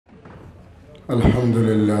الحمد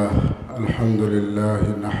لله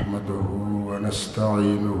نحمده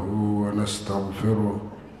ونستعينه ونستغفره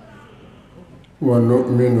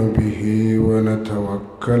ونؤمن به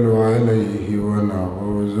ونتوكل عليه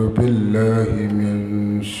ونعوذ بالله من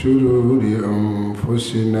شرور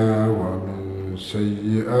أنفسنا ومن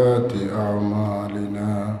سيئات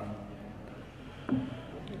أعمالنا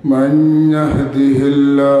من يهده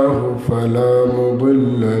الله فلا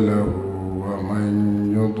مضل له ومن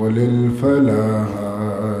يضلل فلا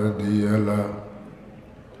هادي له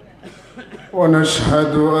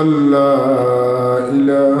ونشهد أن لا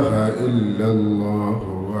إله إلا الله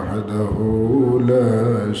وحده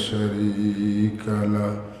لا شريك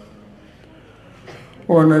له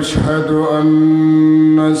ونشهد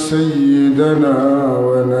أن سيدنا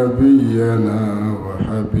ونبينا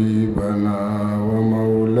وحبيبنا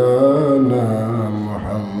ومولانا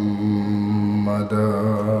محمدا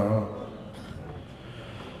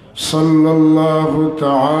صلى الله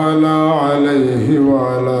تعالى عليه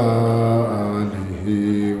وعلى آله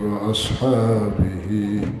وأصحابه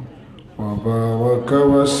وبارك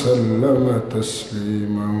وسلم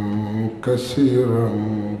تسليما كثيرا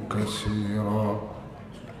كثيرا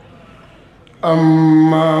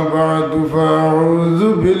أما بعد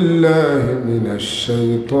فأعوذ بالله من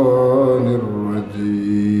الشيطان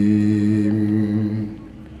الرجيم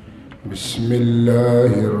بسم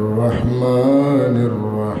الله الرحمن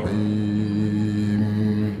الرحيم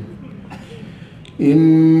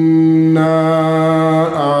إنا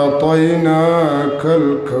أعطيناك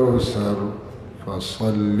الكوثر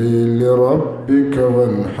فصل لربك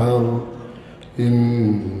وانحر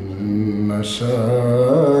إن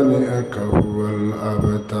شانئك هو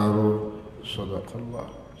الأبتر صدق الله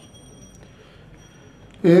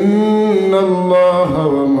إن الله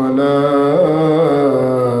وملائكته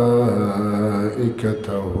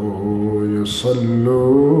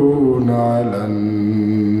يصلون على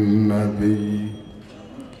النبي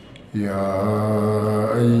يا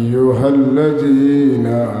أيها الذين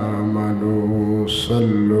آمنوا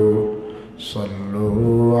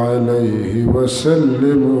صلوا عليه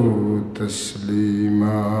وسلموا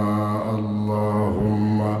تسليما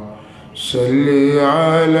اللهم صل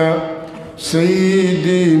على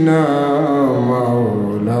سيدنا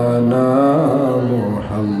مولانا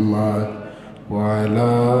محمد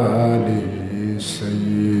وعلى آل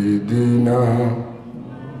سيدنا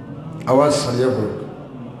أوصل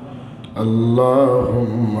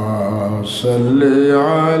اللهم صل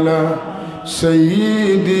على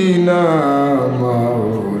سيدنا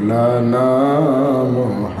مولانا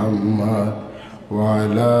محمد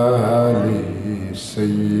وعلى آل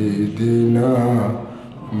سيدنا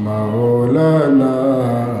مولانا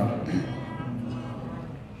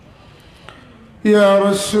يا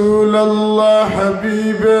رسول الله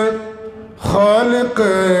حبيب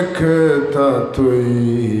خالقك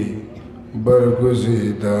تاتوي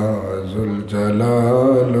برگزیدہ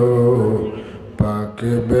ذوالجلال پاک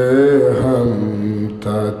بے ہم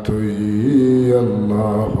تاتوی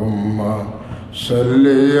اللہم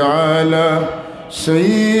صلی علی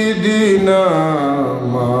سیدنا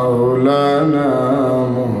مولانا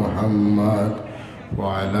محمد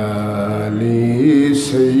وعلى آل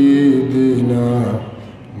سيدنا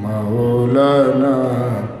مولانا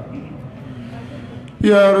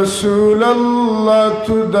يا رسول الله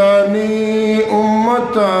تداني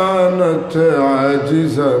أمتانت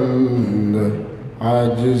عاجزا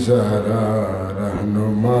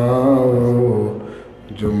رهنما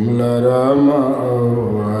جملة راما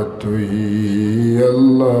واتوي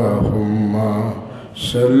اللهم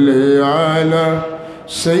صل على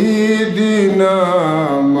سيدنا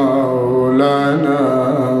مولانا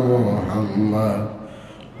محمد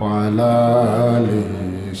وعلى آله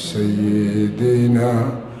سيدنا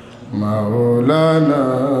مولانا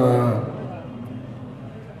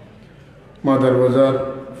mother বাজার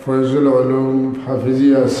Faizul Uloom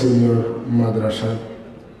Hafizia senior মাদ্রাসা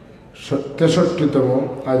 63তম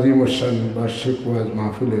আজিমুশান বার্ষিক ওয়াজ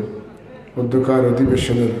মাহফিলের অধ্যক্ষার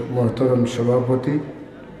অধিবেশনের মহতরম সভাপতি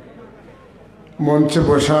মঞ্চে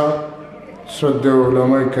বসা শ্রদ্ধেয়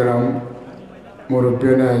উলামায়ে কেরাম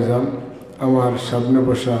মুরব্বিয়ানে আযম আমার সামনে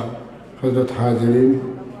বসা হযরত হাজিরিন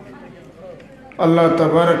আল্লাহ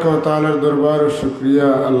তাবারক ওয়া তাআলার দরবার ও শুকরিয়া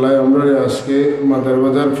আল্লাহ আমরা আজকে মাদার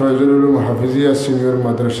বাজার ফয়জুল উলুম হাফিজিয়া সিনিয়র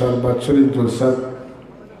মাদ্রাসার বাৎসরিক জলসা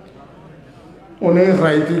অনেক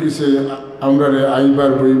রাইতে গেছে আমরা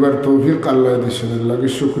আইবার বইবার তৌফিক আল্লাহ দিয়েছেন লাগে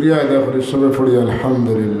শুকরিয়া আদায় করে সবে পড়ি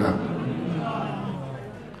আলহামদুলিল্লাহ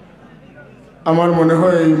আমার মনে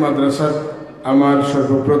হয় এই মাদ্রাসার আমার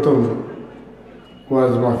সর্বপ্রথম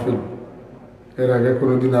ওয়াজ মাহফিল এর আগে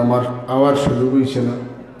কোনোদিন আমার আওয়ার সুযোগ হয়েছে না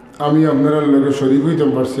আমি আপনার লগে শরীক হইতাম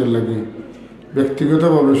পারছি এর লাগে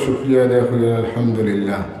ব্যক্তিগতভাবে শুকরিয়া আদায় করি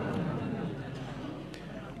আলহামদুলিল্লাহ।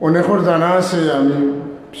 অনেকের জানা আছে আমি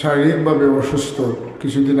শারীরিকভাবে অসুস্থ,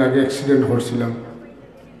 কিছুদিন আগে অ্যাক্সিডেন্ট করছিলাম।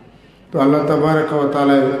 তো আল্লাহ তাবারাক ওয়া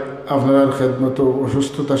তাআলা আপনার খেদমত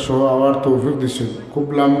অসুস্থতা সহ আবার তৌফিক দিচ্ছেন। খুব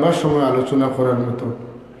লম্বা সময় আলোচনা করার মতো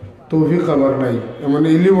তৌফিক আমার নাই, এমন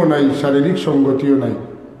ইলিমও নাই, শারীরিক সঙ্গতিও নাই।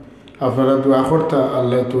 আপনারা দোয়া করতা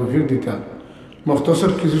আল্লাহ তৌফিক দিতা।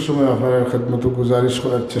 মুখতসর কিছু সময় আপনার খেদমত গুজারিশ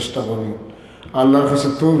করার চেষ্টা করব। আল্লাহর কাছে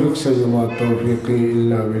তৌফিক চাই, মা তৌফিকি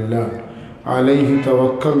ইল্লা বিল্লাহ, আলাইহি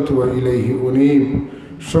তাওয়াক্কালতু ওয়া ইলাইহি উনীব।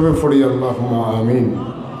 সবে পড়ি আল্লাহুম্মা আমিন।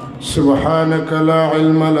 সুবহানাকা লা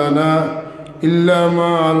ইলমা লানা ইল্লা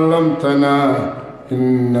মা আল্লামতানা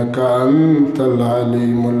ইন্নাকা আনতাল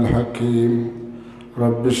আলিমুল হাকীম।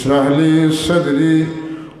 রব্বি ইশরাহ লি সাদরি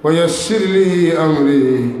ওয়া ইয়াসসির লি আমরি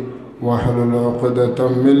ওয়াহলুল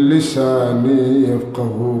উকদাতাম মিন লিসানি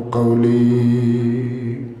ইয়াফকাহু কওলি।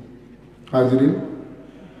 হাজরিন,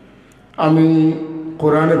 আমি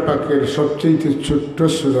কোরআনে পাকের সবচেয়ে ছোট্ট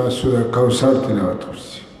সূরা সূরা কাউসার তিলাওয়াত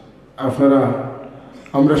করছি।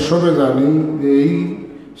 আমরা সবে জানি যে এই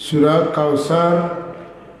সূরা কাউসার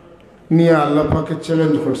নিয়ে আল্লাহ পাকে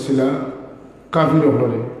চ্যালেঞ্জ করছিল কাফির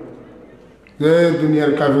হলে, যে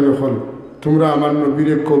দুনিয়ার কাফির হল, তোমরা আমার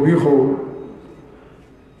নবীরে কবি হও,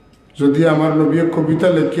 যদি আমার নবী কবিতা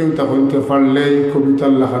লেখেও তখন তো পারলেই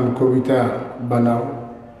কবিতার লেখান কবিতা বানাও,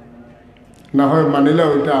 না হয় মানিলা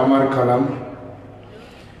ওইটা আমার কালাম।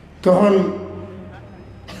 তখন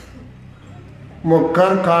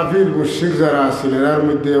মক্কার কাফির মুশরিক যারা আছিল এর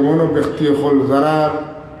মধ্যে এমনও ব্যক্তি হল যারা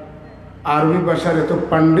আরবি ভাষার এত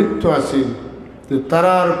পাণ্ডিত্য আছিল যে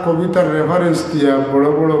তারার কবিতার রেফারেন্স দিয়া বড়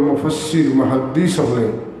বড় মুফাসসির মুহাদ্দিস হলে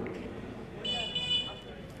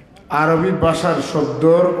আরবি ভাষার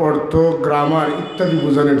শব্দর অর্থ, গ্রামার ইত্যাদি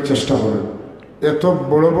বোঝানোর চেষ্টা করেন। এত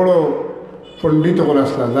বড় বড় পণ্ডিত হল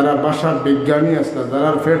আসলা, যারা ভাষার বিজ্ঞানী আসলা, যারা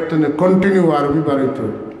ফের টেনে কন্টিনিউ আরবি বাড়িত।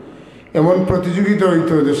 এমন প্রতিযোগিতা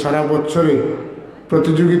হইতো যে সারা বছরে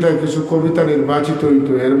প্রতিযোগিতায় কিছু কবিতা নির্বাচিত হইত।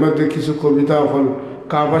 এর মধ্যে কিছু কবিতা হল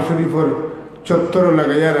কাবা শরীফের চত্বর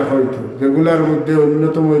লাগাইয়া রাখা হইত, যেগুলার মধ্যে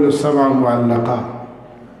অন্যতম হইল সাবাম আল্লাকা।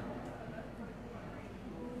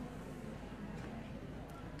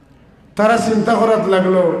 তারা চিন্তা করাত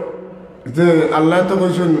লাগলো যে আল্লাহ তো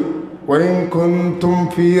কইছেন ওয়াইন কুনতুম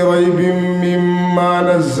ফি রাইবিম মিম্মা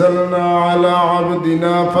নাযালনা আলা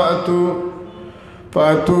আবদিনা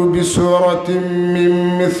ফাতু বিসূরাতিন মিন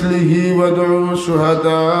মিসলিহি ওয়াদউ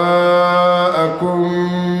শুহাদাআকুম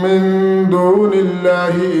মিন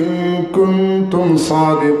দুনিল্লাহি ইন কুনতুম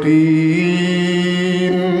সাদিকিন।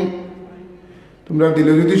 তোমরা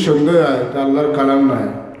দিলে যদি সন্দেহ হয় তা আল্লাহর কালাম না।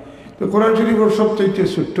 তো কোরআন শরীফের সবচেয়ে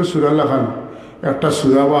ছোট্ট সূরা লেখান একটা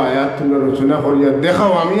সূরা বা আয়াত তোমরা রচনা করিয়া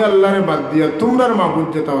দেখাও, আমি আল্লাহরে বাদ দিয়া তোমরার মাবুদ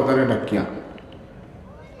যেটা ওটারে ডাকিয়া।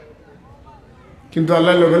 কিন্তু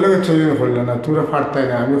আল্লাহ লগে লগে ছেলে করলে না, তোমরা ফাটতাই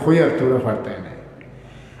না, আমি কই আর তোমরা ফাটতাই না।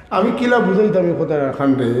 আমি কিলা বুঝাইতাম এই কথা রাখান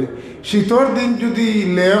রে, শীতর দিন যদি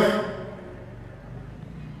লেখ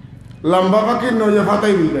লম্বা পাখি নইয়া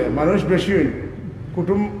ফাটাই দিলে মানুষ বেশি হইল,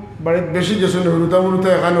 কুটুম বাড়িতে বেশি গেছেন, হুরুতা মুরুতা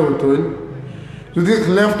এখানে হতো। যদি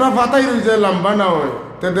লেফটা ফাটাই রয়ে যায়, লম্বা না হয়,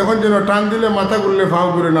 তো দেখুন যেন টান দিলে মাথা ঘুরলে ফাও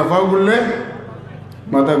ঘুরে না, ফাও ঘুরলে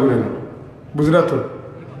মাথা ঘুরে না। বুঝলা তো,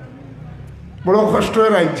 বড় কষ্ট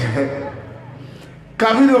হয়ে রাখ যায়।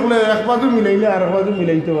 কাফির হলে এক বাজু মিলাইলে আর বাজু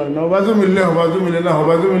মিলাইতে পারে না, হবাজু মিললে হবাজু মিলে না,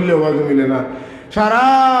 হবাজু মিললে হবাজু মিলে না। সারা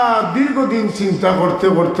দীর্ঘদিন চিন্তা করতে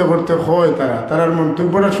করতে করতে হয় তারার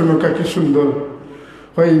মন্তব্যটা শুনুকা কি সুন্দর।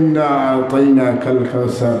 ইন্না আতাইনাকাল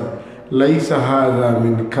কাউসার লাইসা হাযা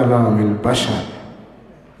মিন কালামিল বাশার।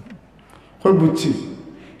 কই বুঝছি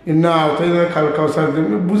ইন্না আতাইনাকাল কাউসার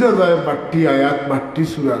বুঝা যায় বাট্টি আয়াত, বাট্টি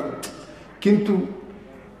সূরা, কিন্তু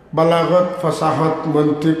বালাগত, ফাসাহত,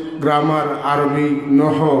 মন্তিক, গ্রামার, আরবি,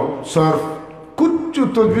 নহও, সরফ, কুচ্ছু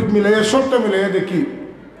তজবিদ মিলাইয়া সবটা মিলাইয়া দেখি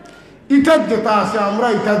ইটার যেটা আছে আমরা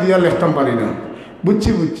ইটা দিয়া লেখতাম পারি না।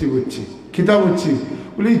 বুঝছি কিতা বুঝছি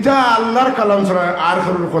বলি ইটা আল্লাহর কালাম ছাড়া আর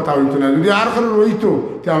কারোর কথা হইতো না। যদি আর কারোর হইতো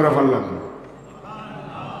তে আমরা পারলাম না।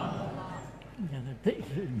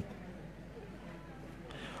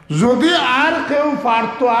 যদি আর কেউ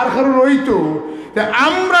পারতো, আর কারোর হইতো,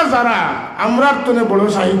 আমরা যারা আমরার তনে বড়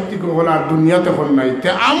সাহিত্যিক হল আর দুনিয়াতে হল নাই,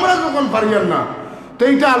 আমরা যখন পারিয়ার না, তো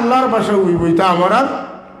এইটা আল্লাহর ভাষা হইব, এটা আমার আর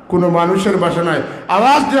কোনো মানুষের ভাষা নাই।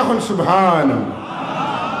 আওয়াজ দিয়ে এখন সুবহানাল্লাহ।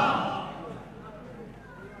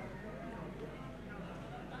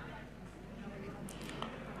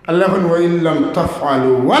 আল্লাহ এখন ওয়াইল্লাম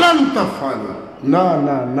তাফআলু ওয়ালান তাফআলু, না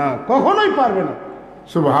না না, কখনোই পারবে না।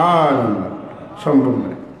 সুবহানাল্লাহ, সম্ভব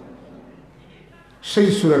নয়। সেই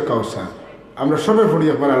সূরা কাউসার আমরা সবে পড়ি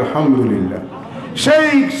একবার আলহামদুলিল্লাহ।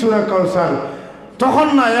 সেই সূরা কাউসার তখন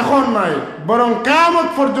নাই, এখন নাই, বরং কিয়ামত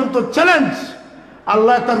পর্যন্ত চ্যালেঞ্জ।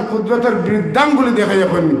 আল্লাহ তার কুদরতের বৃদ্ধাঙ্গুলি দেখাই,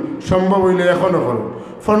 এখন সম্ভব হইলে এখনো করো।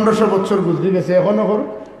 1500 বছর গুজরি গেছে, এখনো করো।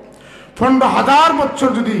 15,000 বছর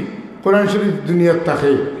যদি কোরআন শরীফ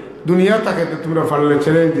দুনিয়া থাকে তো তোমরা পারলে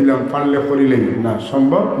ছেড়ে দিলাম, পারলে করিলেই না,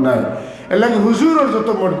 সম্ভব নাই। এর লাগে হুজুরের যত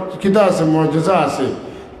কিতা আছে, মর্যাদা আছে,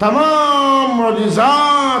 তাম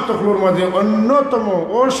মর্যাদাতগুলোর মাঝে অন্যতম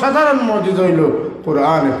ও সাধারণ মর্যাদা হইল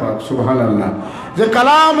কোরআনে পাক। সুবহানাল্লাহ। যে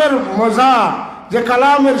কালামের মজা, যে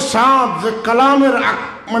কালামের স্বাদ, যে কালামের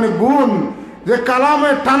মানে গুণ, যে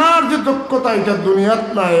কালামের টানার যে দক্ষতা, এটা দুনিয়াত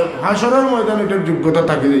নাই, হাসরের ময়দানে এটার যোগ্যতা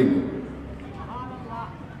থাকে যাইব।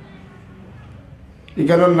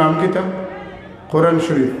 এখানের নাম কিতাব কোরআন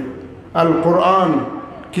শরীফ। আল কোরআন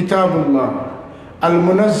কিতাবুল্লাহ আল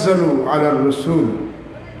মুনাজ্জালু আলার রাসূল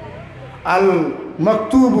আল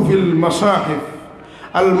মাকতুব ফিল মাসাহিফ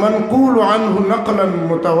আল মানকুল আনহু নকলান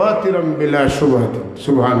মুতাওয়াতিরান বিলা শুবহাত।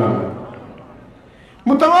 সুবহানাল্লাহ।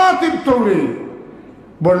 মুতাওয়াতির তৌরে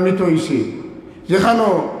বর্ণিত হইছে, যেখানে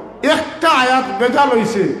একটা আয়াত বেজাল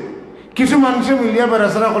হইছে, কিছু মানুষে মিলিয়া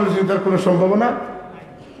বেড়াচারা করেছে, তার কোনো সম্ভাবনা।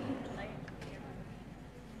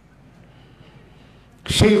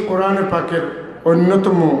 সেই কোরআনে পাকের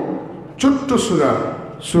অন্যতম ছোট্ট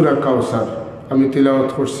সূরা কাউসার আমি তিলাওয়াত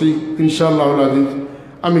করছি। ইনশাআল্লাহুল আজিজ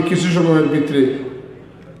আমি কিছু সময়ের ভিতরে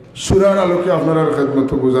সূরার আলোকে আপনার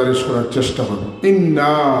খেদমত গুজারিশ করার চেষ্টা করব।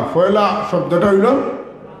 ইন্না পয়লা শব্দটা হইল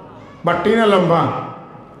বাট্টি না লম্বা?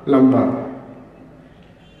 লম্বা।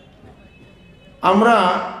 আমরা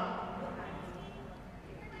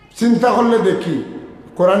চিন্তা করলে দেখি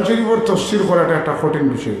কোরআন শরীফের তাফসীর করাটা একটা কঠিন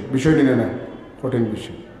বিষয় নিলে না, কঠিন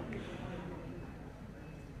বিষয়।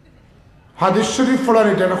 হাদিস শরীফ পড়ার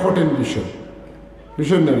এটা একটা কঠিন বিষয়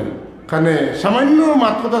নেই। কারণে সামান্য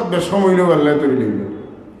মাত্রতার বেশ সময় হইলেও আল্লাহ তৈরি লাগবে।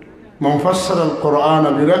 মান ফাসসারাল কোরআন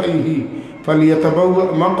বিরাইহি ফালিয়াতাবাওয়া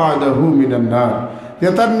মাকআদাহু মিনান নার। যে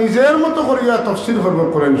তার নিজের মতো করিয়া তাফসীর করব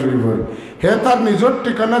কোরআন শরীফের, হে তার নিজের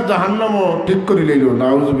ঠিকানা জাহান্নামও ঠিক করে লইল।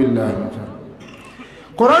 নাউযুবিল্লাহ।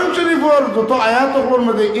 কোরআন শরীফের যত আয়াতগুলোর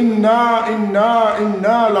মধ্যে ইন্না ইন্না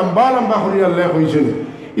ইন্না লম্বা লম্বা করিয়া আল্লাহ কইছেন,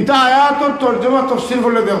 এটা আয়াতের তর্জমা তাফসীর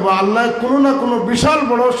করলে দেখবো আল্লাহ কোনো না কোনো বিশাল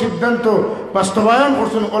বড় সিদ্ধান্ত বাস্তবায়ন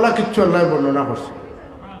করছেন। ওলা কিচ্ছু আল্লাহ বর্ণনা করছেন।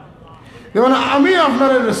 যেমন আমি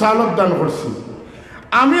আপনার রিসালাত দান করছি,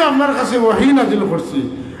 আমি আপনার কাছে ওহী নাজিল করছি,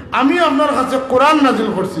 আমি আপনার কাছে কোরআন নাজিল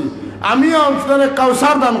করছি, আমি আপনার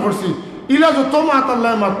কাউসার দান করছি। ইলা যত মাত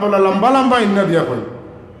আল্লাহ মাত বলা লম্বা লম্বা ইন্না দিয়া কই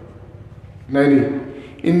নাই নি।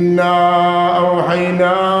 ইন্না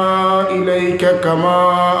আওহাইনা ইলাইকা কামা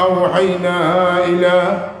আওহাইনা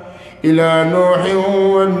ইলা নূহিন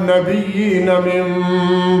ওয়ান নাবিয়্যিনা মিন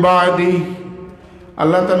বাদি।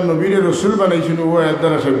 আল্লাহ তার নবীর রসুল বানাইছেন, ও আয়াত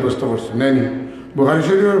দ্বারা সাব্যস্ত করছেন। নাই নি। বুখারী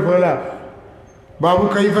শরীফের পয়লা বাবু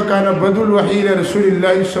কাইফা কানা বদুল ওয়াহী ইলা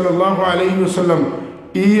রাসূলিল্লাহ সাল্লাল্লাহু আলাইহি ওয়াসাল্লাম।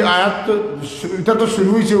 এই আয়াত এটা তো শুরু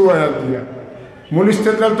হয়েছে ও আয়াত দিয়া, মূল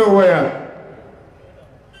ইস্তেদলাল তো ও আয়াত।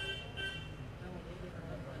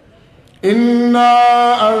 ইন্না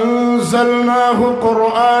আনজালনাহু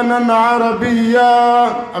কুরআনান আরাবিয়্যা।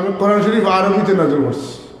 আমি কোরআন শরীফ আরবিতে নাযিল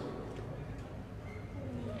করছি।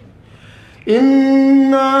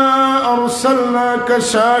 ইন্না আরসালনাকা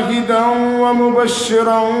শাহিদান ওয়া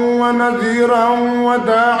মুবাশশিরান ওয়া নাযীরান ওয়া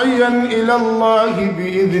দাঈয়ান ইলাল্লাহি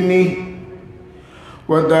বিইذনিহি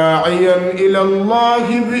وداعيا إلى الله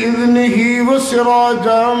بإذنه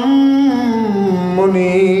وسراجا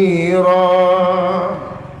منيرا।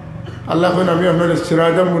 আল্লাহ কইন আমি আপনার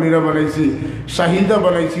সিরাজা মুনিরা বানাইছি, শাহিদা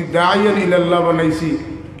বানাইছি, দাঈয়ান ইলাল্লাহ বানাইছি।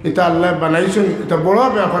 এটা আল্লাহ বানাইছেন, এটা বড়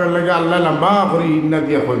ব্যাপারের লাগে আল্লাহ লম্বা করে ইন্না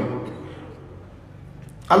দিয়া কই।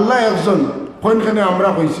 আল্লাহ একজন কইনখানে আমরা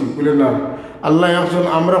কইছি বলে না, আল্লাহ একজন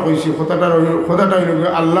আমরা কইছি। কথাটা হইল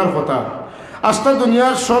আল্লাহর কথা। আস্তা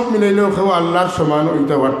দুনিয়ার সব মিলাইলেও কেউ আল্লাহর সমান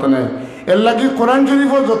হইতে পারত না। এর লাগে কোরআন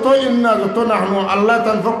শরীফ যত ইন্না যত নাহনু আল্লাহ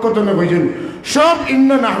তার পক্ষ থেকে কইছেন, সব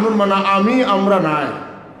ইন্না নাহনুর মানা আমি আমরা নাই।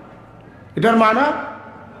 এটার মানা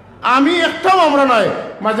আমি একটাও আমরা নাই।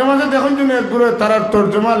 মাঝে মাঝে দেখুন যেন একগুলো তারা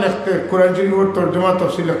তর্জমা লিখতে, কোরআন শরীফের তর্জমা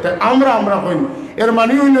তফসিল লিখতে আমরা কইন। এর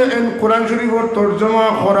মানে হইল কোরআন শরীফের তর্জমা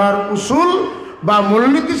করার উসুল বা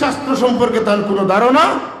মূলনীতি শাস্ত্র সম্পর্কে তার কোনো ধারণা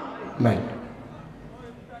নাই।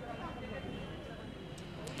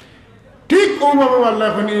 ঠিক ওভাবে আল্লাহ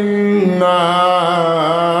এখন ইন্না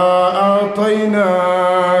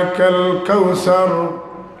আতাইনাকাল কাউসার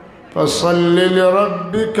ফাসাল্লি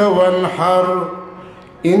লিরাব্বিকা ওয়ানহার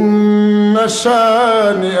ইন্না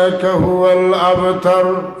শানিআকা হুয়াল আবতার।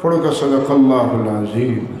 পড়ুক সাদাকাল্লাহুল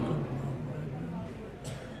আযীম।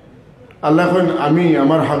 আল্লাহ এখন আমি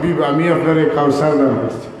আমার হাবিব, আমি আপনারে কাউসার দান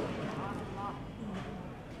করছি।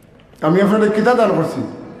 আমি আপনারে কিতা দান করছি?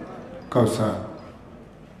 কাউসার।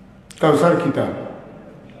 কাউসার কিতা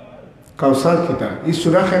কাউসার কিতা ই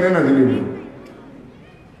সূরা খেনে না দিলি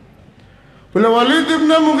বলে ওয়ালিদ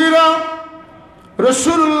ইবনে মুগীরা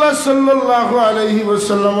রাসূলুল্লাহ সাল্লাল্লাহু আলাইহি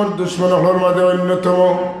ওয়াসাল্লামের দুশমন হওয়ার মধ্যে অন্যতম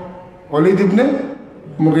ওয়ালিদ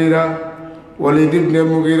ইবনে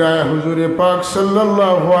মুগীরা হুজুরে পাক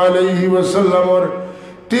সাল্লাল্লাহু আলাইহি ওয়াসাল্লামের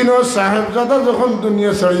তিনো সাহেবজাদা যখন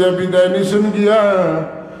দুনিয়া ছাড়িয়া বিদায় নিছেন গিয়া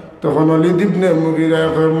তখন ওয়ালিদ ইবনে মুগীরা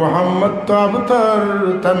কয় মুহাম্মদ তো আবতার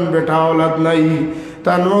তান বেটা औलाद নাই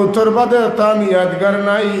তান মৌতর বাদে তান ইয়াদগার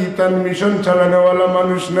নাই তান মিশন চালানোওয়ালা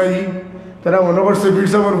মানুষ নাই তারা মনে করছে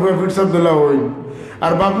ফিরসাবর ভুয়া ফিরসাব দিলা হই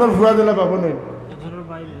আর বাপনার ভুয়া দিলা বাবু নয়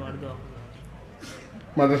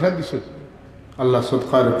মাদ্রাসা দিছে আল্লাহ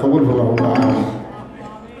সদকার কবুল হোক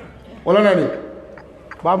বলে না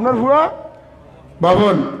বাপনার ভুয়া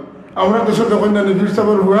বাবন আমরা দেশের যখন জানি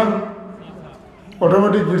ফিরসাবর ভুয়া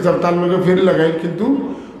অটোমেটিক ফিরসাব তার লোকে ফির লাগাই কিন্তু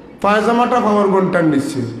পায়জামাটা পাওয়ার ঘন্টার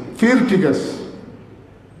নিচ্ছে ফির ঠিক আছে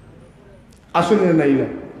আসলে নাই না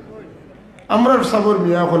আমরা সাবর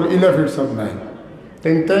মিয়া হল ইলা ফিরসাব নাই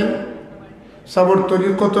তাই তাই সাবর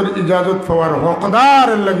তরিকতর ইজাজত পাওয়ার হকদার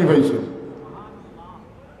লাগি পাইছে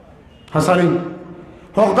হাসানি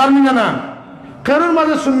হকদার নিয়ে না কেরোর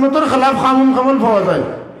মাঝে সুন্নতর খেলাফ খামুন খামল পাওয়া যায়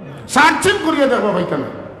সার্চিন করিয়া দেখো ভাইটা না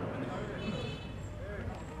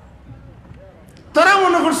তারা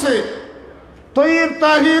মনে করছে তৈব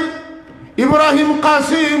তাহির ইব্রাহিম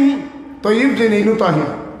কাসিম তৈব যে নেইনু তাহির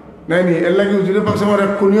নাই নি এর লাগে হুজুরে পাকছে আমার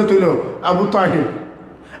এক কুনিয়ত হইল আবু তাহির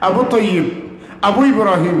আবু তৈব আবু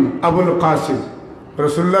ইব্রাহিম আবুল কাসিম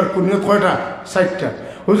রাসূলুল্লাহর কুনিয়ত কয়টা 60টা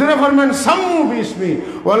হুজুরে ফরমান সাম্মু বিসমি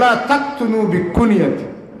ওয়ালা তাকতুনু বিকুনিয়াতি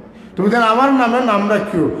তুমি দেন আমার নামে নাম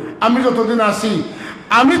রাখিও আমি যতদিন আসি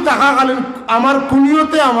আমি থাকাকালীন আমার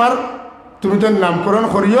কুনিয়তে আমার তুমি দেন নামকরণ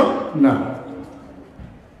করিও না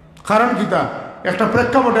কারণ কিতা একটা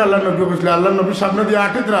প্রেক্ষাপটে আল্লাহ নবী বলছিল আল্লাহ নবীর সামনে দিয়ে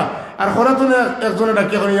আটিতরা আর খরাতনে একজনে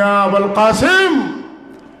ডাকিয়া ইয়া আবুল কাসিম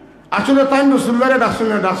আসলে তাই রাসূলুল্লাহরে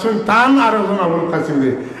ডাকছেন তান আর একজন আবুল কাসিম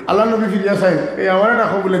রে আল্লাহ নবী ফিরিয়া চাই এই আমারে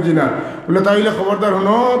ডাকো বলে জিনা বলে তাইলে খবরদার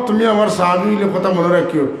হনো তুমি আমার সাহাবী হইলে কথা মনে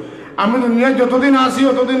রাখিও আমি দুনিয়ায় যতদিন আসি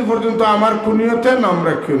ততদিন পর্যন্ত আমার কুনিয়তে নাম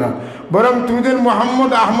রাখিও না বরং তুমি দেন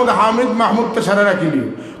মোহাম্মদ আহমদ হামিদ মাহমুদ তেসারা রাখিলিও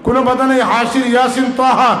কোনো বাধা নেই হাসির ইয়াসিন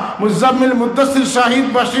তাহা মুজাম্মিল মুদ্দাসির শাহিদ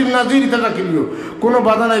বাশির নাজির এটা রাখিলিও কোনো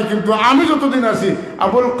বাধা নাই কিন্তু আমি যতদিন আসি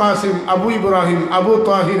আবুল কাসিম আবু ইব্রাহিম আবু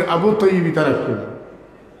তাহির আবু তৈব এটা রাখিও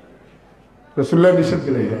রাসূলুল্লাহ নিষেধ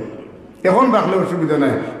দিলেন এখন ডাকলে অসুবিধা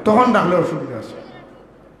নাই তখন ডাকলে অসুবিধা আছে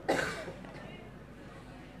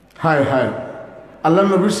হায় হায় আল্লাহ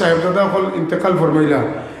নবীর সাহেবজাদা হল ইন্তেকাল ফরমাইলা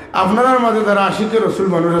আপনার মাঝে যারা আশিকে রসুল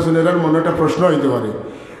মানুষ আছেন এটার মনে একটা প্রশ্ন হইতে পারে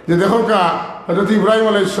যে দেখো কা হযরত ইব্রাহিম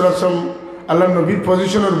আলাইহিস সালাম আল্লাহ নবীর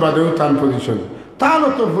পজিশনের বাদেও তান পজিশন তারও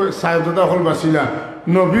তো সাহেবজাদা হল বাসিলা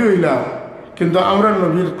নবী হইলা কিন্তু আমরা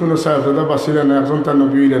নবীর কোনো সাহেবজাদা বাসিলা না এখন তার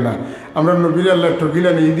নবী হইলে না আমরা নবীর আল্লাহ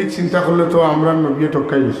ঠকিলা নেই এদিক চিন্তা করলে তো আমরা নবী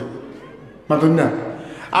ঠকাই গেছি মাতুন না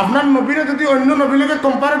আপনার নবীরা যদি অন্য নবীকে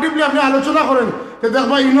কম্পারেটিভলি আপনি আলোচনা করেন তো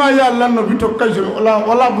দেখবা ইনো আইয়া আল্লাহ নবী ঠকাইছেন ওলা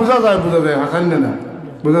ওলা বোঝা যায় হাসান না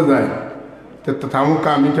বোঝা যায় তো থামুকা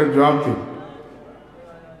আমি তার জবাব দিই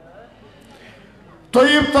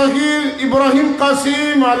তৈব তাহির ইব্রাহিম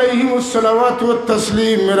কাসিম আলাইহিমুস সালাওয়াতু ওয়াত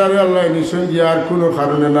তাসলিম মেরা আল্লাহ নিছেন যে আর কোনো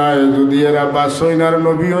কারণে নাই যদি এরা বাসইনার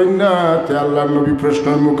নবী হইন না তে আল্লাহর নবী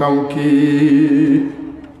প্রশ্নের মুখোমুখি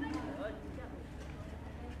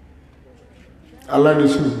আল্লাহ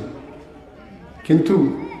নিছেন কিন্তু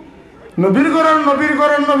নবীর ঘরের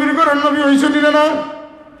নবী হইছেন না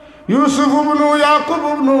ইউসুফ ইবনু ইয়াকুব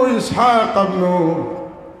ইবনু ইসহাক ইবনু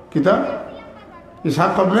কিতা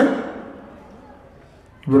ইসহাক ইবনে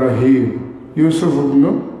ইব্রাহিম ইউসুফ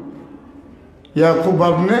ইবনু ইয়াকুব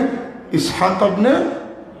ইবনে ইসহাক ইবনে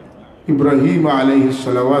ইব্রাহিম আলাইহিস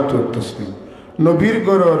সালাওয়াতু ওয়াত তাসলিম নবীর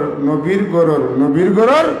ঘরের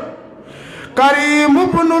কারীম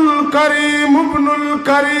ইবনুল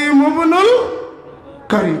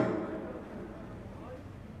কারীম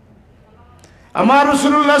আমার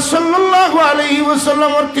রাসূলুল্লাহ সাল্লাল্লাহু আলাইহি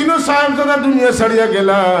ওয়াসাল্লামের তিন সাহাবজাদা দুনিয়া ছাড়িয়া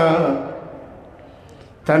গেলা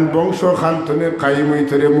তার বংশ খানতনে কায়েম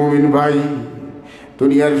হইতরে মুমিন ভাই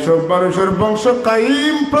দুনিয়ার সব মানুষের বংশ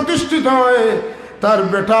কায়েম প্রতিষ্ঠিত হয় তার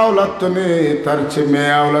বেটা আওলাদ তনে তার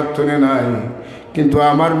মেয়ে আওলাদ তনে নাই কিন্তু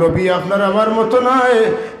আমার নবী আপনার আমার মতো নাই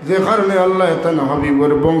যে কারণে আল্লাহ তান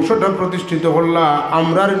হাবিবর বংশটা প্রতিষ্ঠিত হল্লা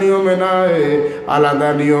আমরার নিয়মে নাই আলাদা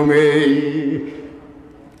নিয়মে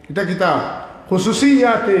এটা কিতা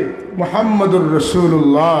খুসুসিয়াতে মুহাম্মদুর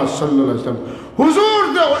রাসূলুল্লাহ সাল্লাল্লাহু আলাইহি ওয়াসাল্লাম হুজুর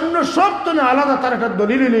যে অন্য সব তনে আলাদা তার একটা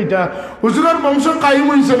দলিল এটা হুজুরের বংশ কায়েম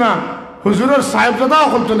হইছে না হুজুরের সাহেবজাদা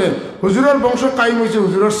হলতনে হুজুরের বংশ কায়েম হইছে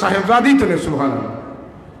হুজুরের সাহেবজাদি তনে সুবহানাল্লাহ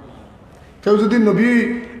কেউ যদি নবী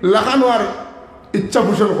লাখানো আর ইচ্ছা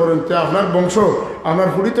পোষণ করেন তে আপনার বংশ আপনার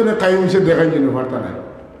ফুড়িতনে কাই মিশে দেখাই যেন পারতা নাই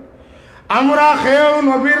আমরা খেয়েও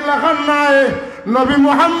নবীর লাখান নাই নবী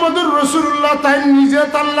মুহাম্মদুর রাসূলুল্লাহ তাই নিজে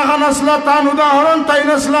তার লাখান আসলা তার উদাহরণ তাই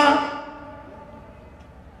নাসলা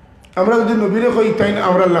আমরা যদি নবীরে কই তাই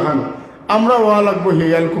আমরা লাখান আমরা ওয়া লাগবো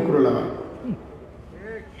হেয়াল কুকুর লাগা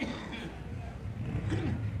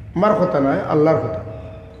আমার কথা নাই আল্লাহর কথা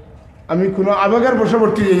আমি কোনো আবেগের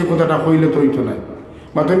বশবর্তী এই কথাটা কইলে তো হইতো নাই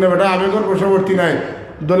মাতন না বেটা আবেগের বশবর্তী নাই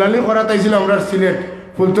দলালি করা তাইছিল আমরা সিলেট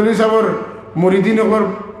ফুলতলি সাবর মরিদিনগর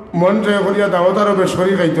মন জয় করিয়া দাওয়াত আরো বেশ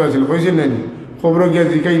করি খাইতে আছিল কইছিল নানি খবর গিয়া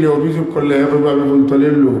জিকাইলে অভিযোগ করলে আমি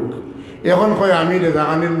ফুলতলির লোক এখন কয় আমি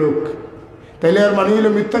রেজাকানির লোক তাইলে আর মানুষ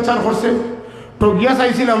হইলে মিথ্যাচার করছে প্রজ্ঞা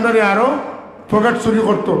চাইছিল আমরা রে আরো পকেট চুরি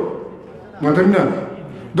করতো মাতন না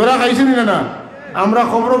ধরা খাইছিল না আমরা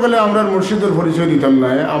খবরও গেলে আমরা মুর্শিদের পরিচয় দিতাম না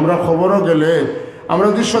আমরা খবরও গেলে আমরা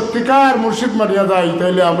যদি সত্যিকার মুর্শিদ মারিয়া যাই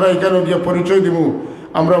তাইলে আমরা এখানে গিয়ে পরিচয় দিব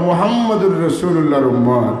আমরা মুহাম্মদুর রাসূলুল্লাহর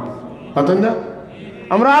উম্মত পাতেন না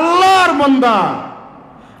আমরা আল্লাহর বান্দা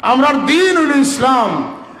আমরা দ্বীন হইল ইসলাম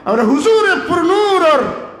আমরা হুজুরে পুরনূরের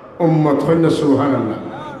উম্মত হইল সুবহানাল্লাহ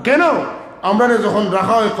কেন আমরা যখন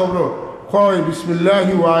রাখা হয় খবর কয়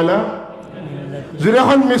বিসমিল্লাহি ওয়া আলা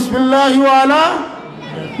যখন বিসমিল্লাহি ওয়া আলা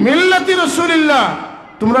মিল্লাতি রাসূলিল্লাহ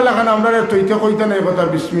তোমরা লাগান আমরা তৈতে কইতা না কথা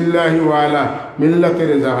বিসমিল্লাহি ওয়া আলা মিল্লাতি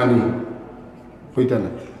রেজাহানি কইতা না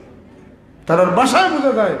তার ভাষায়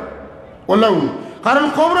বোঝা যায় ওলাউ কারণ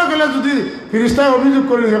খবরা গেলে যদি ফিরিস্তায় অভিযোগ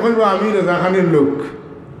করি কইব আমি রেজাহানির লোক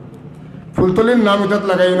ফুলতলির নাম এটাত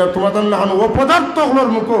লাগাই না তোমাদের লাগান ও পদার্থ হলোর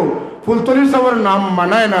মুখো ফুলতলির সবার নাম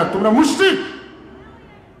মানায় না তোমরা মুশরিক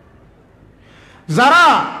যারা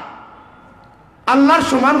আল্লাহর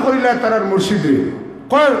সমান করিলে তার মুর্শিদে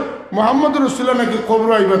কয় মুহাম্মদুর রাসূলুল্লাহ নাকি কবর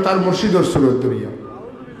আইবা তার মুর্শিদর সুরত দরিয়া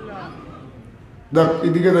দেখ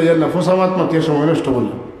এদিকে যাইয়া না ফসামাত মাতিয়া সময় নষ্ট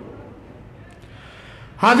করলাম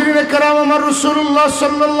হাজিরিন কেরাম আমার রাসূলুল্লাহ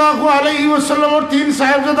সাল্লাল্লাহু আলাইহি ওয়াসাল্লামের তিন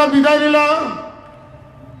সাহেবজাদা বিদায় নিল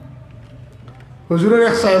হুজুরের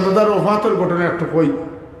এক সাহেবজাদার ওফাতের ঘটনা একটু কই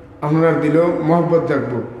আপনারা দিল মোহব্বত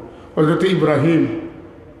দেখব হযরত ইব্রাহিম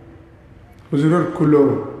হুজুরের কুলো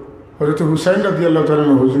হযরত হুসাইন রাদিয়াল্লাহু তাআলা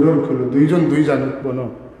হুজুরের কুলো দুইজন দুই জানত বনো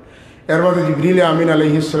এর মধ্যে জিবরিল আমিন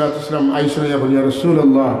আলাইহিস সালাতু ওয়াসসালাম আয়েশা ইয়া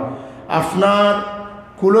রাসূলুল্লাহ আপনার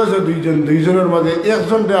কুলো যে দুইজনের মধ্যে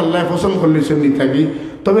একজনকে আল্লাহ পছন্দ করলেছেন নি থাকি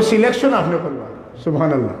তবে সিলেকশন আপনি করবা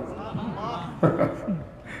সুবহানাল্লাহ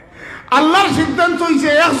আল্লাহর সিদ্ধান্ত হইছে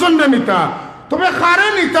একজনকে নিতা তবে কারে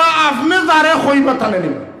নিতা আপনি যারে কইবা তালে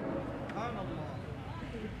নিবা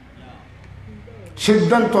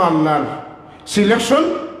সিদ্ধান্ত আল্লাহর সিলেকশন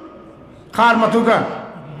কার মাতুকা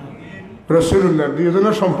রাসূলুল্লাহ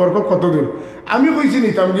দুইজনের সম্পর্ক কত দূর আমি কইছি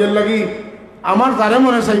নিতাম গিয়ার লাগি আমার যারে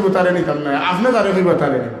মনে চাইব তারে নিতাম না আপনি যারে কইবা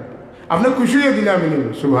তারে নিব আপনি খুশি হয়ে দিলে আমি নিব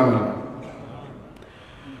সুবহানাল্লাহ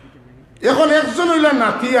এখন একজন হইলা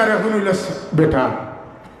নাতি আর এখন হইলা বেটা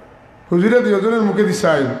হুজুরে দুইজনের মুখে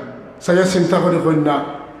দিছাই সাইয়া চিন্তা করে কন্যা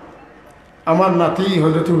আমার নাতি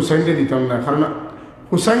হযরত হুসাইনকে দিতাম না কারণ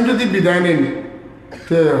হুসাইন যদি বিদায় নেন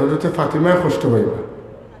তে হযরত ফাতিমায় কষ্ট পাইবা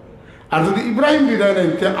আর যদি ইব্রাহিম বিদায় নেন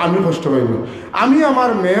তে আমি কষ্ট পাইব আমি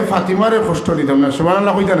আমার মেয়ে ফাতিমারে কষ্ট দিতাম না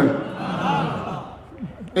সুবহানাল্লাহ কই জানেন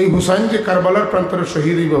এই হুসাইন যে কারবালার প্রান্তরে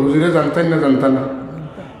শহীদ হইবা হুজুরে জানতেন না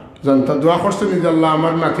জানতা দোয়া করছেন যে আল্লাহ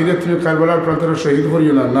আমার নাতিরে তুমি কারবালার প্রান্তরে শহীদ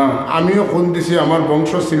করিও না না আমিও কোন দিছি আমার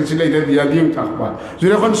বংশ সিলসিলা এটা দিয়া দিয়েও থাকবা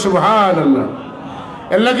যদি এখন সুবহানাল্লাহ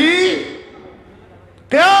এর লাগি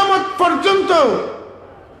কিয়ামত পর্যন্ত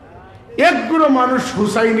এক গুরু মানুষ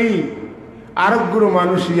হুসাইনি আর এক গুরু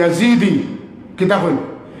মানুষ ইয়াজিদি কিতা কই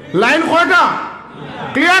লাইন কয়টা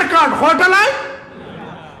ক্লিয়ার কাট কয়টা লাইন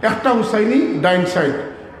একটা হুসাইনি ডাইন সাইড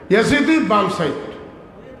ইয়াজিদি বাম সাইড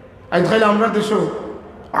আজকাল আমরা দেশো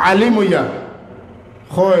আলিম হইয়া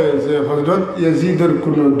হয় যে হযরত ইয়াজিদের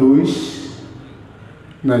কোনো দোষ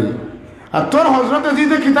নাই আর তোর হযরত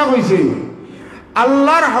ইয়াজিদে কিতা কইছে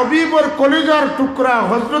আল্লাহর হাবিবের কলিজার টুকরা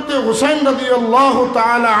হযরত হুসাইন রাদিয়াল্লাহু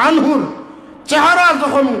তাআলা আনহুর চেহারা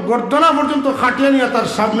যখন গর্দনা পর্যন্ত খাটিয়ে নিয়ে তার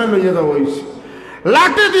সামনে লইয়া দেওয়া হয়েছে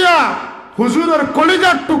লাঠি দিয়া হুজুরের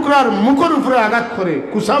কলিজার টুকরার মুখের উপরে আঘাত করে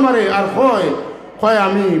কুসা মারে আর কয়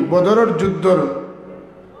আমি বদরের যুদ্ধর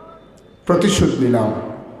প্রতিশোধ নিলাম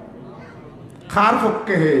কার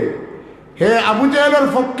পক্ষে হে আবু জাহেলের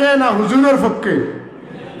পক্ষে না হুজুরের পক্ষে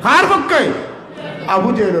কার পক্ষে আবু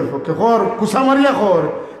জাহেলের পক্ষে কুসা মারিয়া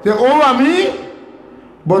যে ও আমি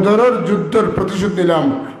বদরের যুদ্ধের প্রতিশোধ নিলাম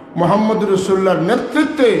মুহাম্মদ রাসূলুল্লাহর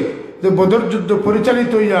নেতৃত্বে যে বদর যুদ্ধ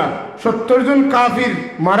পরিচালিত হইয়া 70 জন কাফির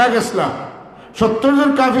মারা গেছলা 70 জন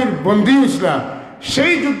কাফির বন্দী হইছলা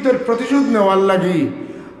সেই যুদ্ধের প্রতিশোধ নেওয়ার লাগি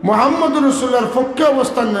মুহাম্মদ রাসূলুল্লাহর পক্ষে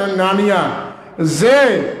অবস্থান না নিয়া যে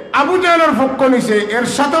আবু জাহেলের পক্ষ নিছে এর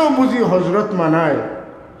সাথেও বুঝি হজরত মানায়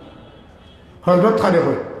হজরত খারে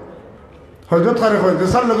হয় হজরত খারে হয়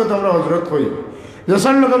যেসার লোকে তোমরা হজরত হই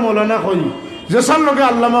যেসার লোকে মৌলানা হই যেসার লোকে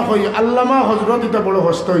আল্লামা হই আল্লামা হজরত এটা বড়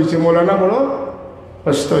হস্ত হয়েছে মৌলানা বড়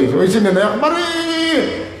হস্ত হয়েছে হয়েছে না একবারে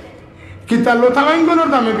কিতা লতা বাইঙ্গনের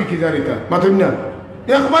দামে বিক্রি যার এটা মাথুন না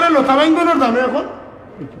একবারে লতা বাইঙ্গনের দামে এখন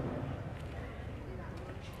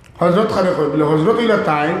হজরত খারে হয় বলে হজরত হইলা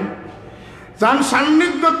তাই যান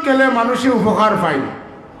সান্নিধ্যত গেলে মানুষে উপকার পায়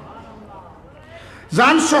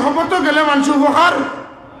যান সহবত গেলে মানুষ উপকার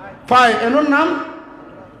পায় এর নাম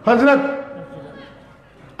হজরত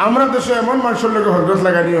আমরা দেশে এমন মানুষের লোক হজরত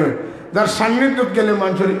লাগানি হয় যার সান্নিধ্যত গেলে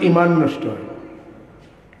মানুষের ইমান নষ্ট হয়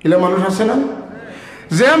এলে মানুষ আছে না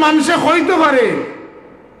যে মানুষে হইতে পারে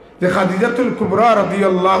যে খাদিজাতুল কুবরা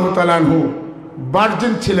রাদিয়াল্লাহু তাআলা আনহু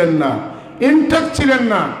ভার্জিন ছিলেন না ইনটেক ছিলেন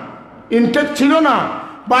না ইনটেক ছিল না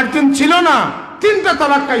ভার্জিন ছিল না 3টা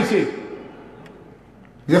তালাক খাইছে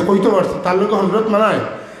যে হইতে পারছে তার লোক হজরত মানায়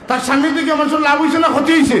তার সান্নিধ্যে কি মানুষের লাভ হয়েছে না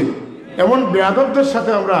ক্ষতি হয়েছে এমন বেয়াদবদের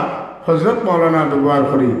সাথে আমরা হজরত মাওলানা ব্যবহার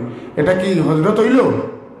করি এটা কি হজরত হইল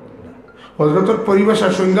হজরতের পরিভাষা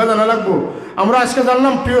সংজ্ঞা জানা লাগবো আমরা আজকে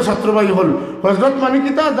জানলাম প্রিয় ছাত্রভাই হল হজরত মানে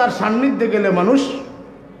কি তা যার সান্নিধ্যে গেলে মানুষ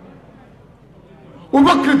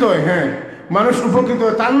উপকৃত হয় হ্যাঁ মানুষ উপকৃত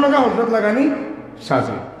হয় তার লগে হজরত লাগানি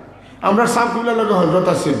সাজে আমরা সাফগুলার লগে হজরত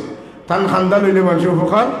আছে তান খান্দা লইলে মানুষের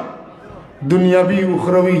উপকার দুনিয়াবি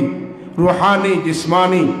উখরবি রুহানি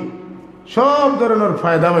জিসমানি সব ধরনের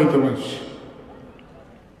ফায়দা পাইতো মানুষ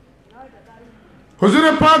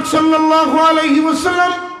হুজুরে পাক সাল্লাল্লাহু আলাইহি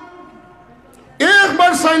ওয়াসাল্লাম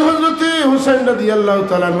একবার সাইন হযরতে হুসাইন রাদিয়াল্লাহু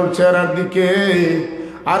তাআলা নূর চেহারার দিকে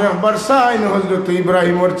আর একবার সাইন হযরতে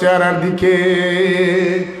ইব্রাহিমের চেহারার দিকে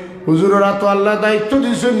হুজুরেরা তো আল্লাহ দায়িত্ব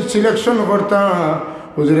দিয়েছেন সিলেকশন করতা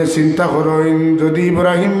হুজুরে চিন্তা করেন যদি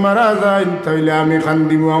ইব্রাহিম মারা যায় তাহলে আমি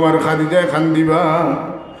খান্দিব আমার খাদিজায় খান্দিবা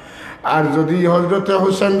আর যদি হযরতে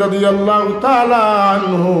হুসাইন রাদিয়াল্লাহু তাআলা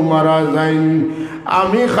আনহু মারা যায়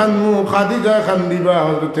আমি খানমু খাদিজা খান্দিবা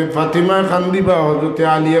হযরতে ফাতিমা খান্দিবা হযরতে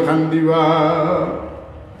আলিয়া খান্দিবা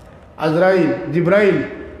আজরাইল জিব্রাইল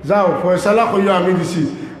যাও ফয়সালা কইয়া আমি দিছি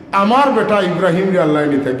আমার বেটা ইব্রাহিম রে আল্লাহ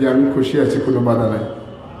নি থাকি আমি খুশি আছি কোনো বাধা নাই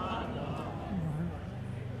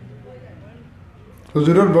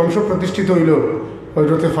হুজুরের বংশ প্রতিষ্ঠিত হইল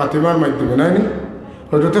হযরতে ফাতিমার মাধ্যমে নাই নি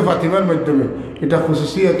হযরতে ফাতিমার মাধ্যমে এটা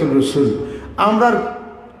খুশুসিয়াতুর রাসূল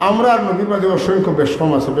আমরা নবীর মাঝে অসংখ্য বেশম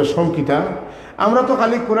আছে বেশম কিতা আমরা তো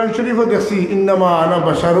খালি কোরআন শরীফও দেখছি ইন্নামা আনা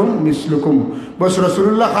বাশারুম মিসলুকুম বস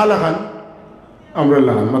রাসূলুল্লাহ খালা খান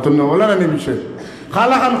আমরাল্লাহ খান মাতুন বলা না বিষয়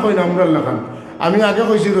খালা খান কই না আমরাল্লাহ খান আমি আগে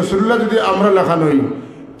কইছি রাসূলুল্লাহ যদি আমরাল্লাহ খান হই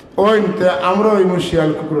ওইতে আমরা ওই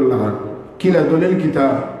মুশিয়াল কুকুরুল্লাহ খান কিলা দলিল কিতা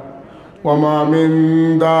ওয়ামা মিন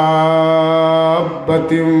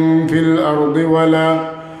দাব্বাতিন ফিল আরদি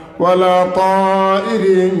ولا طائر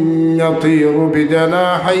يطير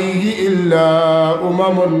بجناحيه إلا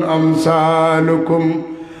أمثالكم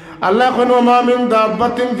আল্লাহ কোন ওয়ামা মিন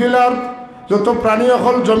দাব্বাতিন ফিল আরদ যত প্রাণী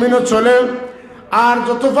হল জমিনে চলে আর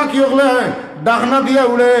যত পাখি হলে ডাকনা দিয়ে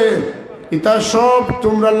উড়ে এটা সব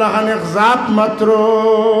তোমরা আল্লাহ খান এক জাত মাত্র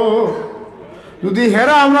যদি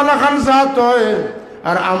হেরা আমরা আল্লাহ খান জাত হয়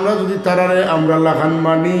আর আমরা যদি তারারে আমরা আল্লাহ খান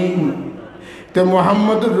মানি তে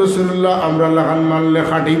মুহাম্মদুর রাসূলুল্লাহ আমরা আল্লাহ খান মানলে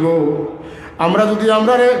খাটিব আমরা যদি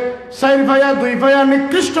আমরারে চার ভাইয়া দুই ভাইয়া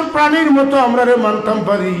নিকৃষ্ট প্রাণীর মতো আমরারে মানতাম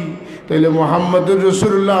পারি তাইলে মুহাম্মদুর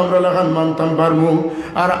রাসূলুল্লাহ আমরা আল্লাহ খান মানতাম পারবো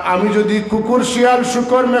আর আমি যদি কুকুর শিয়াল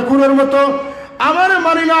শুকর মেকুরের মতো আমারে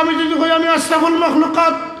মানি না আমি যদি কই আমি আশরাফুল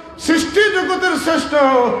মাখলুকাত সৃষ্টি জগতের শ্রেষ্ঠ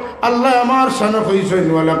আল্লাহ আমার শান কইছেন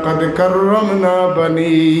ওয়ালাকাদ কাররামনা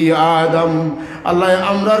বনি আদম আল্লাহ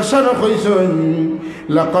আমরার শান কইছেন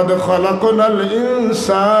লাকাদ খালাকনাল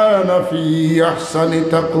ইনসানা ফি আহসানি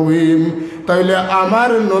তাকওয়িম তাইলে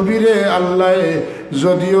আমার নবীরে আল্লাহ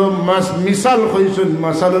যদিও মিসাল কইছেন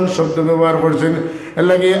মাসালন শব্দ ব্যবহার করছেন এর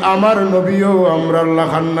লাগি আমার নবীও আমরা আল্লাহ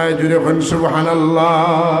খান নাই জুড়ে কোন সুবহানাল্লাহ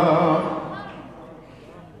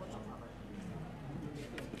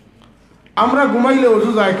আমরা ঘুমাইলে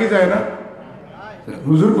ওযু যায় কি যায় না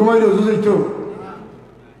হুজুর ঘুমাইলে ওযু যাইতো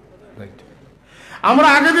আমরা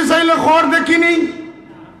আগে দিয়ে চাইলে খবর দেখিনি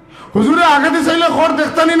হুজুরে আগে দিয়ে চাইলে খবর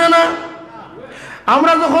দেখতানি না না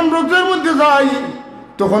আমরা যখন রোদের মধ্যে যাই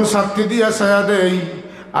তখন সাথী দিয়া ছায়া দেই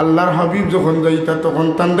আল্লাহর হাবিব যখন যাইতা তখন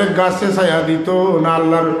তান্ডে গাছে ছায়া দিত না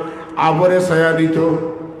আল্লাহর আবরে ছায়া দিত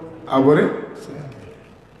আবরে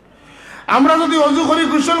আমরা যদি ওযু করি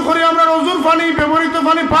গোসল করি আমরা ওযুর পানি ব্যবহৃত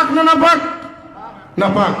পানি পাক না না পাক না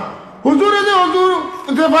পাক হুজুরে যে ওযু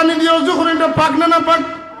যে পানি দিয়ে ওযু করি এটা পাক না না পাক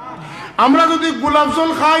আমরা যদি গোলাপ জল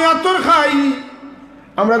খাই আতর খাই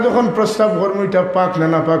আমরা যখন প্রস্তাব করব এটা পাক না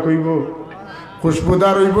না পাক হইব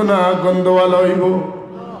খুশবুদার হইব না গন্ধওয়ালা হইব।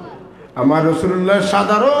 আমার রাসূলুল্লাহ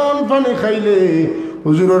সাধারণ পানি খাইলে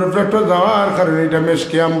হুজুরের পেটে যাওয়ার কারণে এটা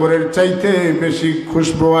মেশকে আম্বরের চাইতে বেশি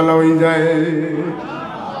খুশবুওয়ালা হয়ে যায়।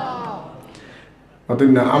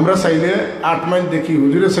 অতএব না আমরা চাইলে 8 মাইল দেখি,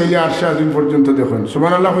 হুজুরে চাইলে 800 আজিম পর্যন্ত দেখুন।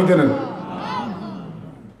 সুবহানাল্লাহ কইতে নেন।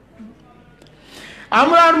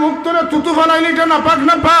 আমরা আর মুক্তরে তুতু বানাইলে এটা না পাক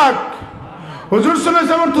না পাক। হুজুর সাল্লাল্লাহু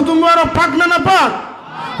আলাইহি ওয়াসাল্লাম তুতু মুবারক পাক না পাক?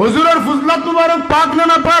 হুজুরের ফুজলাত মুবারক পাক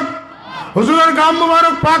না পাক? হুজুরের গাম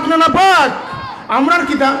মুবারক পাক না পাক? আমরার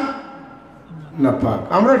কিতাব না পাক।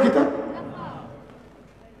 আমরার কিতাব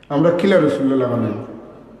আমরা কিলা রাসূলুল্লাহ বানাই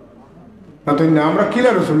না তো না, আমরা কিলা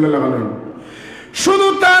রাসূলুল্লাহ বানাই। শুধু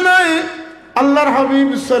তা নয়, আল্লাহর হাবিব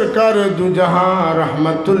সরকার দুজাহান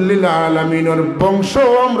রাহমাতুল লিল আলামিনের বংশ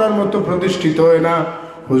আমরার মতো প্রতিষ্ঠিত হয় না।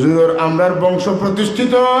 হুজুরের আমরার বংশ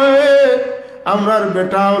প্রতিষ্ঠিত হয়, আমরার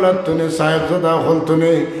বেটা ওলাদ তনে সাহেবজাদা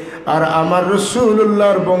হলতনে, আর আমার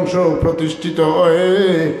রাসূলুল্লাহর বংশ প্রতিষ্ঠিত হয়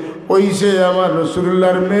ওই যে আমার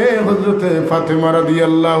রাসূলুল্লাহর মেয়ে হযরতে ফাতেমা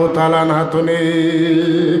রাদিয়াল্লাহু তাআলা আনহা তনে।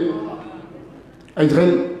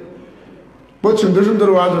 আজকাল बहुत सुंदर सुंदर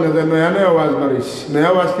आवाज होने जाए, नया नया आवाज बारिश नया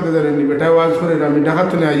आवाज कितने जाने नहीं बेटा आवाज करे আমি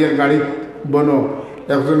ঢাকাতে না আইয়ার গাড়ি বনো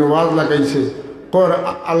একজন আওয়াজ লাগাইছে কর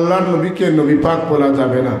আল্লাহর নবীকে নবী পাক বলা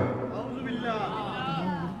যাবে না।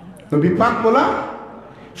 নবী পাক বলা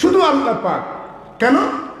শুধু আল্লাহ পাক কেন?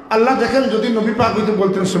 আল্লাহ দেখেন যদি নবী পাক হইতে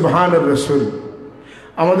বলতেন সুবহানার রাসূল,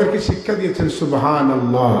 আমাদেরকে শিক্ষা দিয়েছেন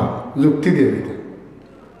সুবহানাল্লাহ, যুক্তি দিয়ে দিতেন।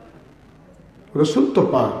 রাসূল তো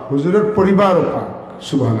পাক, হুজুরের পরিবারও পাক।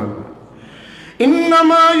 সুবহানাল্লাহ।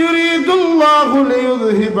 إنما يريد الله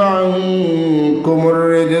ليذهب عنكم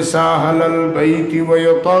الرجس أهل البيت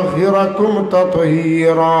ويطهركم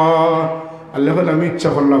تطهيرا। আল্লাহ আমি ইচ্ছা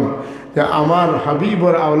করলাম যে আমার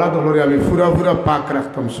হাবিবর আওলাদ হলে আমি পুরা পুরা পাক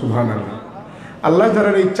রাখতাম। সুবহানাল্লাহ। আল্লাহ যারা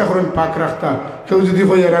ইচ্ছা করেন পাক রাখতা, কেউ যদি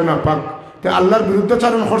হয় এরা না পাক, তো আল্লাহর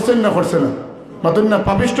বিরুদ্ধাচারণ করছেন না করছে না? মাতুন না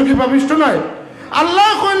পাপিষ্ট কি পাপিষ্ট নয়? আল্লাহ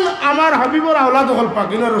কোন আমার হাবিবর আওলাদ হল পাক,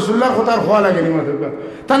 ইনা রাসূলুল্লাহ কথার হওয়া লাগেনি মাতুকা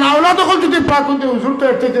তান আওলাদ হল যদি পাক হইতে হুজুর তো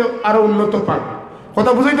এর থেকে আরো উন্নত পাক।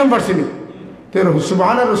 কথা বুঝাইতে পারছিনি? তের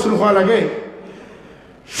সুবহানার রাসূল হওয়া লাগে।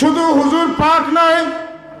 শুধু হুজুর পাক নাই,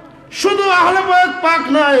 শুধু আহলে বাইত পাক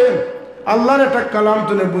নাই, আল্লাহর একটা কালাম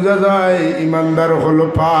তুলে বোঝা যায় ইমানদার হলো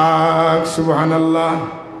পাক। সুবহানাল্লাহ।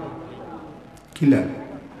 কিলা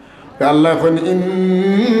আল্লাহ কোন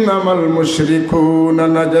ইন্নামাল মুশরিকুনা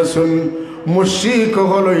নাজাসুন, মুশরিক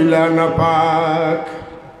হলো ইলা না পাক।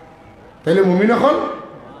 তাইলে মুমিন হল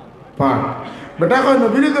পাক। বেটা কয়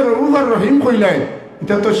নবীর তো রউফ আর রহিম কইলাই,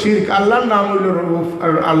 এটা তো শিরক। আল্লাহর নাম হইল রউফ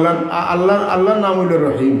আর আল্লাহর নাম হইল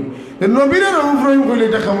রহিম। নবীর রউফ রহিম কইলে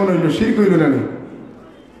এটা কেমন হইল? শিরক হইল না?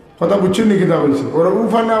 কথা বুঝছেন নাকি? তা বলছে ওরা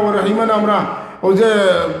উফানা ও রহিমানা। আমরা ওই যে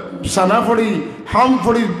সানা ফড়ি হাম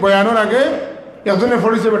ফড়ি বয়ানোর আগে একজনে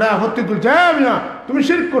ফড়িছে, বেটা আপত্তি তুলছে, হ্যাঁ না তুমি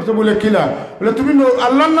শিরক করছো বলে। কিলা বলে তুমি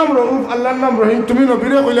আল্লাহর নাম রউফ, আল্লাহর নাম রহিম, তুমি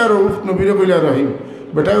নবীরে কইলা রউফ, নবীরে কইলা রহিম।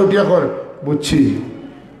 বেটা উঠিয়া কর, বুঝছি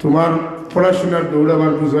তোমার পড়াশোনার দৌড়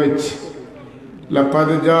আমার বুঝাইছি। লাকাদ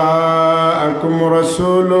জাআকুম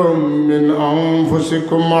রাসূলুম মিন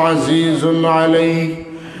আনফুসিকুম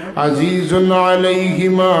আজিজুন আলাইহি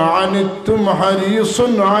মা আনিতুম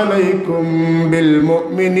হারিসুন আলাইকুম বিল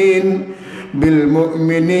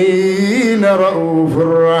মুমিনিনা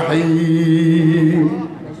রাউফুর রহিম।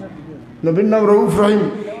 নবীর নাম রাউফ রহিম,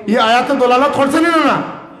 এই আয়াতে দলালত করছেন না?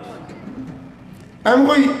 আমি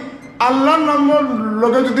কই আল্লাহর নামের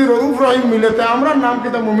লগে যদি রউফ রহিম মিলে, তা আমরা নাম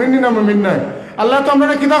কিতা মুমিন না মুমিন নাই? আল্লাহ তো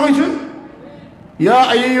আমরা কিতা কইছেন ইয়া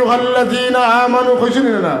আইয়ুহাল্লাযীনা আমানু কইছেন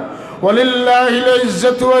না? ওয়ালিল্লাহিল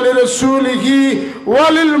ইজ্জাতু ওয়া লিরাসূলিহি ওয়া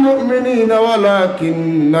লিল মুমিনিনা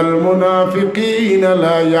ওয়ালাকিন্নাল মুনাফিকিনা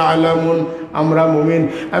লা ইয়ালামুন। আমরা মুমিন।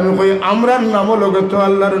 আমি কই আমরার নামও লগে তো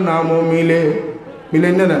আল্লাহর নামও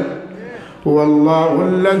মিলে না?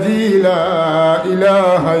 ওয়াল্লাহুল্লাযী লা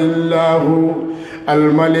ইলাহা ইল্লাহু আল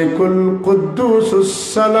মালিকুল কুদ্দুসুস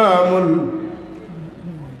সালামুল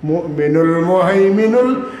মুমিনুল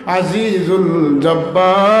মুহাইমিনুল আজিজুল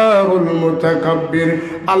জব্বারুল মুতাকাব্বির।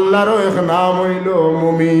 আল্লাহর এক নাম হইল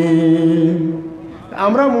মুমিন।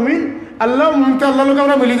 আমরা মুমিন, আল্লাহ মুমিন, আল্লাহর লোক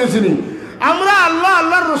আমরা মিলে গেছি নি? আমরা আল্লাহ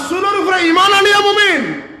আল্লাহর রাসূলের উপরে ঈমান আনিয়া মুমিন,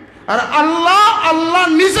 আর আল্লাহ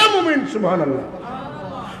নিজে মুমিন। সুবহানাল্লাহ।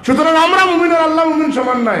 সুতরাং আমরা মুমিন আর আল্লাহ মুমিন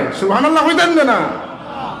সমান নাই। সুবহানাল্লাহ কইতেন না?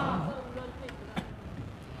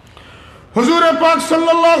 হুজুর পাক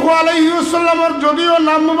সাল্লাল্লাহু আলাইহি ওয়াসাল্লামের যদিও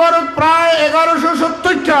নাম মুবারক প্রায়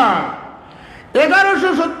 1170টা,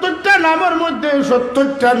 1170টা নামের মধ্যে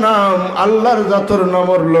 70টা নাম আল্লাহর জাতের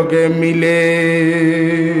নামের লগে মিলে।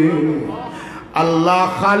 আল্লাহ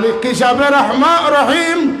খালিক হিসাবে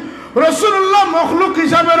রহিম, রাসূলুল্লাহ মখলুক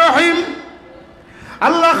হিসাবে রহিম।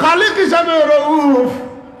 আল্লাহ খালিক হিসাবে রউফ,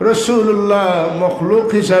 রাসূলুল্লাহ মখলুক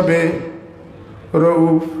হিসাবে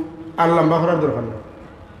রউফ। আল্লাহ বাহরার দরকার নাই।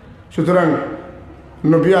 সুতরাং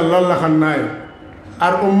নবী আল্লাহ খান নাই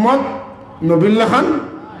আর উম্মত নবিল্লা খান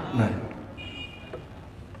নাই।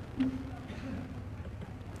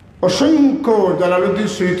 অসংখ্য জালালুদ্দিন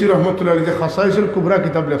সৈয়দী রহমতুল্লাহ আলাইহি যে খাসাইসুল কুবরা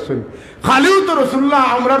কিতাব লেখছেন, খালিও তো রাসূলুল্লাহ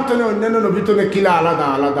আমরার তনে অন্যান্য নবী তনে কিলা আলাদা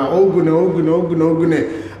আলাদা, ও গুণে ও গুণে ও গুণে ও গুণে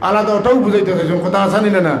আলাদা, ওটাও বুঝাইতে চাইছেন। কথা আসানি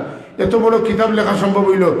না, এত বড় কিতাব লেখা সম্ভব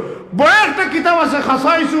হইল? বড় একটা কিতাব আছে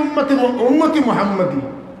খাসাইসুল উম্মতি মুহাম্মাদি,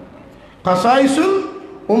 খাসাইসুল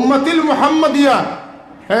উম্মতিল মুহাম্মাদিয়া।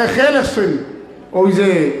 হ্যাঁ, খেয়াল আসছেন ওই যে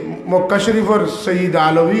মক্কা শরীফের সৈয়দ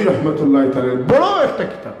আলভী রহমতুল্লাহ তাআলা, বড় একটা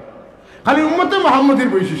কিতাব, খালি উম্মতে মুহাম্মাদির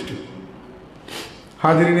বৈশিষ্ট্য।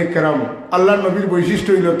 হাজিরিনে কেরাম, আল্লাহ নবীর বৈশিষ্ট্য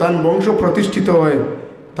হইল তার বংশ প্রতিষ্ঠিত হয়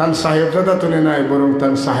তার সাহেবজাদা তনে নাই, বরং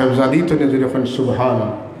তার সাহেবজাদি তনে। যখন সুবহান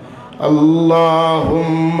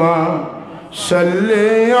আল্লাহুম্মা সাল্লি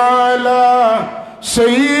আলা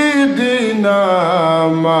সাইয়্যিদিনা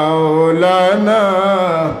মাওলানা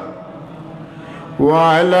ওয়া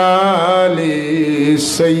আলা আলি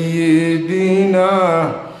সাইয়্যিদিনা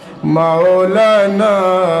মাওলানা।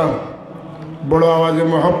 বড় আওয়াজে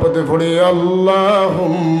মোহব্বতে পড়ে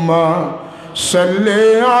আল্লাহুম্মা সাল্লি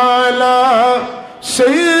আলা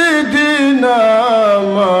সাইয়্যিদিনা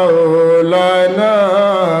মাওলানা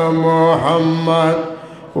মুহাম্মদ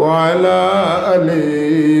ওয়া আলা আলি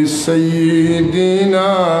সাইয়্যিদিনা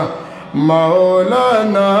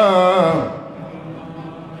মাওলানা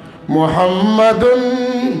মুহাম্মাদুন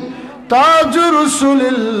তাজু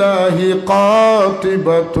রাসূলিল্লাহি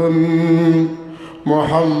কাতিবাতুন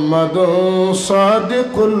মুহাম্মাদুন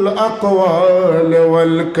সাদিকুল আকওয়াল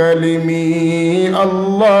ওয়াল কালিমি।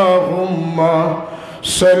 আল্লাহুম্মা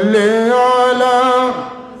সাল্লি আলা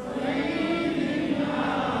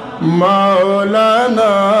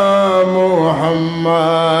মাওলানা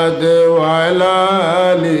মুহাম্মাদ ওয়া আলা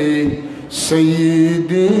আলি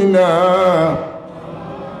সাইয়্যিদিনা।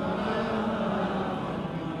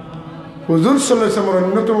 হুজুর সাল্লাল্লাহু আলাইহি ওয়াসাল্লামের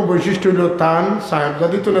অন্যতম বৈশিষ্ট্য হইল তান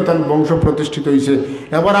সাহেবজাদি তো তার বংশ প্রতিষ্ঠিত হয়েছে।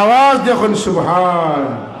 এবার আওয়াজ দেখুন সুবহান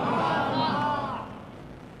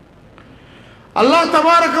আল্লাহ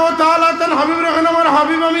তাবারক ওয়া তাআলা। তান হাবিব রাখেন, আমার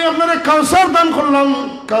হাবিব আমি আপনারে কাউসার দান করলাম,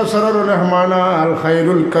 কাউসারুর রহমানা আল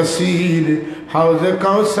খায়রুল কাসির, হাউজে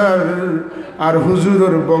কাউসার। আর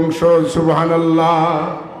হুজুরের বংশ সুবহানাল্লাহ।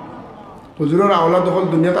 হুজুরের আওলাদ হল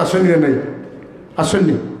দুনিয়াতে আসেনি নাই?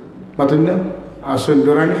 আসেননি? মাতেন না? আসেন,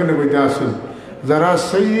 জোরানি কেন কইতে আসেন? যারা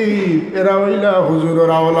সৈয়দ এরা হইলা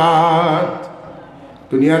হুজুরের আওলাদ।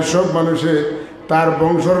 দুনিয়ার সব মানুষে তার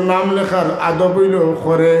বংশর নাম লেখার আদব হইল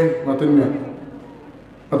করে, মাতেন না?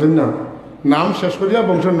 মাতেন না? নাম শেষ করিয়া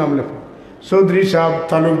বংশর নাম লেখা। চৌধুরী সাহেব,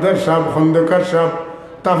 তালুকদার সাহেব, খন্দকার সাহেব,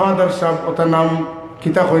 তাফাদার সাহেব, ওটা নাম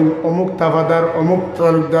কিতা কইন, অমুক তাফাদার, অমুক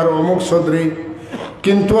তালুকদার, অমুক চৌধুরী।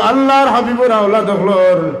 কিন্তু আল্লাহর হাবিবর আওলাদ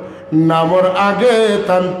হলর নামর আগে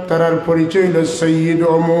তার পরিচয় হইল সৈয়দ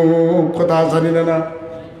অমুক। কথা জানি না?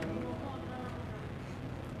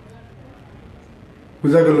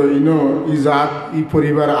 বুঝা গেল? ইনো ই জাত ই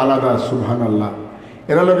পরিবার আলাদা। সুবহানাল্লাহ।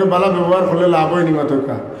 এরা লোকে বালা ব্যবহার করলে লাভ হয়নি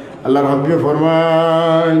মাতকা। আল্লাহর হাবিবে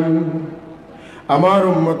ফরমান, আমার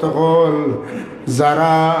উম্মত হল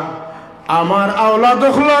যারা আমার আওলাদ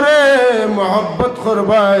হলরে মহব্বত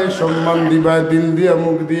করবায়, সম্মান দিবায় দিল দিয়া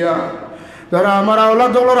মুখ দিয়া, যারা আমার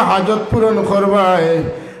আওলাদ হলর হাজত পূরণ করবায়,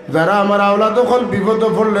 যারা আমার আওলাদ হল বিপদ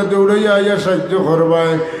পড়লে দৌড়াইয়া আইয়া সাহায্য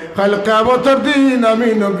করবায়, কাল কিয়ামতের দিন আমি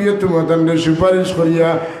নবী তোমাদের সুপারিশ করিয়া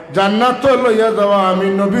জান্নাত লইয়া যাওয়া আমি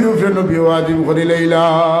নবীর উপরে নবী ওয়াজিব করি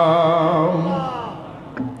লইলাম।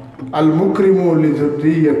 আল মুকরিমু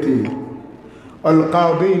লিযুররিয়াতি আল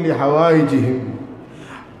কাদি লিহাওয়াইজিহিম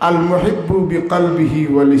আল মুহিব্বু বিকলবিহি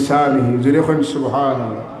ওয়া লিসানিহি। জোরে কোন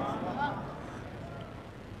সুবহানাল্লাহ।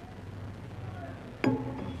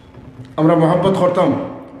 আমরা মহব্বত করতাম,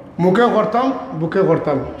 মুখে করতাম, বুকে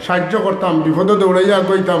করতাম, সাহায্য করতাম, বিপদে দৌড়াইয়া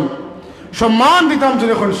কইতাম, সম্মান দিতাম।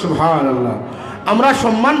 যখন সুবহানাল্লাহ। আমরা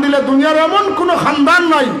সম্মান দিলে দুনিয়ার এমন কোনো খানদান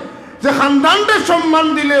নাই যে খানদানকে সম্মান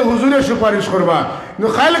দিলে হুজুরে সুপারিশ করবা। কিন্তু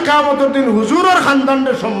কাল কিয়ামতের দিন হুজুরের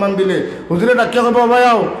খানদানকে সম্মান দিলে হুজুরে ডাকিয়া কইবা, ভাই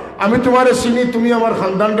আও, আমি তোমারে চিনি, তুমি আমার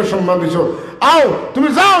খানদানকে সম্মান দিছো, আও তুমি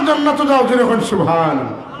যাও জান্নাতে যাও। যখন সুবহানাল্লাহ।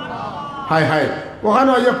 হায় হায়, ওখানে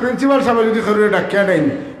আইয়া প্রিন্সিপাল সাহেব যদি খেলে ডাকিয়া নেন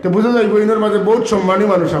তো বুঝা যাইব ইনোর মাঝে বহুত সম্মানী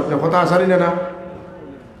মানুষ। আপনি কথা আসারি না?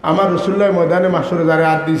 আমার রসুল্লাহ ময়দানে মাস্টরে যারা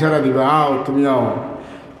আদ দি ছাড়া দিবা, আও তুমি আও।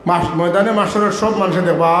 ময়দানে মাস্টরের সব মানুষে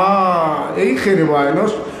দেখবা এই খেরে বা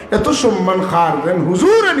এত সম্মান খার দেন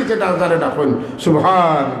হুজুর নিচে ডাক্তারে ডাকুন।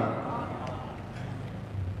 সুবহান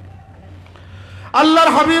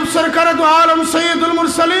আল্লাহর হাবিব সরকারে দু আলম সৈয়দুল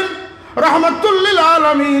মুরসালিন রাহমাতুল লিল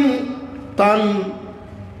আলামিন তান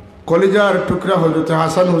কলিজার টুকরা হযরত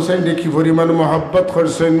হাসান হুসাইন দেখি পরিমাণ মহব্বত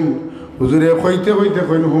করছেন হুজুরে কইতে কইতে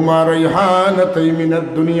কইন হুমা রাইহানাতাই মিনাদ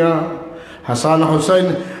দুনিয়া হাসান হুসাইন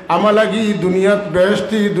আমার লাগি দুনিয়াত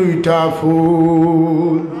বেহেশতি দুইটা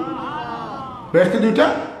ফুল বেহেশতি দুইটা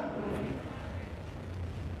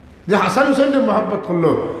যে হাসান হুসাইনকে মহব্বত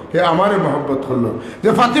করলো হে আমারে মহব্বত করলো যে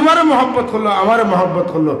ফাতিমারে মহব্বত করলো আমারে মহব্বত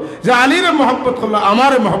করলো যে আলীরে মহব্বত করলো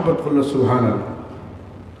আমারে মহব্বত করলো সুবহানাল্লাহ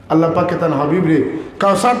আল্লাহ পাকে তান হাবিব রে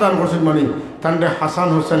কাউসার দান করছেন মানে তানরে হাসান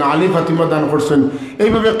হোসেন আলী ফাতিমা দান করছেন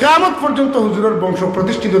এইভাবে কিয়ামত পর্যন্ত হুজুরের বংশ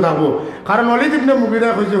প্রতিষ্ঠিত থাকবো কারণ ওয়ালিদ ইবনে মুগিরা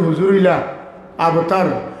কইছে হুজুর হইলা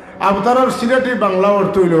আবতারের সিলেটি বাংলা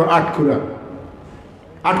অর্থ হইল আটকুরা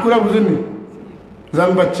আটকুরা বুঝেননি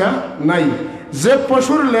জান বাচ্চা নাই যে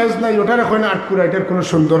পশুর লেজ নাই ওটার এখন আটকুরা এটার কোনো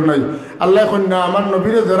সুন্দর নাই আল্লাহ এখন না আমার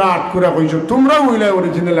নবীরে যারা আটকুরা কইছো তোমরাও হইলা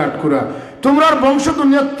অরিজিনাল আটকুরা তোমরার বংশ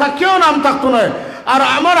দুনিয়া থাকেও নাম থাকতো না আর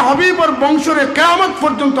আমার হাবিবর বংশরে কিয়ামত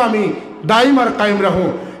পর্যন্ত আমি দাইম আর কায়েম রাখো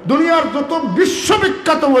দুনিয়ার যত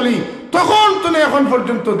বিশ্ববিখ্যাত বলি তখন তুমি এখন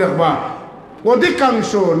পর্যন্ত দেখবা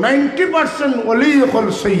অধিকাংশ 90% ওলি হল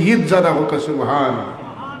সৈয়দ জাদা হোক সুবহান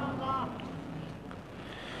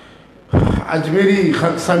আজমেরি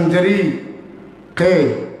সঞ্জরি কে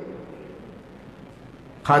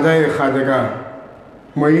খাজায়ে খাজাগা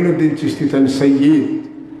মঈনুদ্দিন চিশতি তান সৈয়দ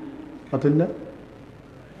পাতেন না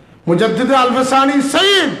মুজাদ্দিদ আল-ফাসানি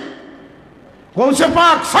সৈয়দ গৌসে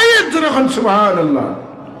পাক সৈয়দ যখন সুবহানাল্লাহ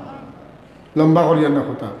লম্বা করিয়া না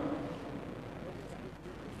কথা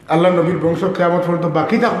আল্লাহ নবীর বংশ কিয়ামত পর্যন্ত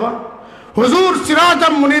বাকি থাকবা হুজুর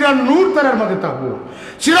সিরাজাম মুনিরার নূর তার মধ্যে থাকবো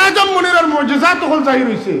সিরাজাম মুনিরার মুজিজাত তখন জাহির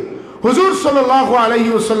হইছে হুজুর সাল্লাল্লাহু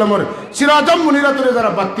আলাইহি ওয়াসাল্লামের সিরাজাম মুনিরাতরে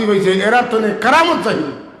যারা বাতি হইছে এরা তনে কারামত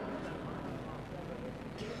জাহির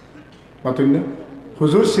পাতেন না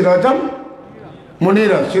হুজুর সিরাজাম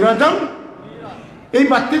মুনিরা সিরাজাম এই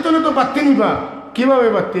বাতি তনে তো বাতি নিবা কিভাবে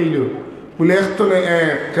বাতি এলো বলে একতনে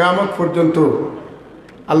কিয়ামত পর্যন্ত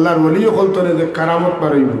আল্লাহর ওলি হলতনে যে কারামত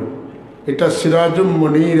বাড়াইব এটা সিরাজুম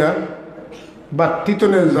মুনিরা বাতি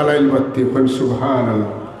তনে জ্বালাইল বাতি কোন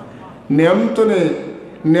সুবহানাল্লাহ নেম তনে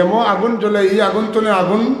নেমো আগুন জ্বলে এই আগুন তনে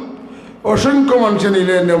আগুন অসংখ্য মানুষে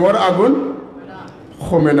নিলে নেমর আগুন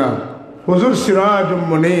কমে না হুজুর সিরাজুম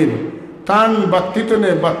মুনির তান বাতি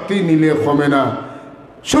তনে বাতি নিলে কমে না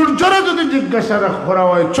সূর্যরা যদি জিজ্ঞাসা করা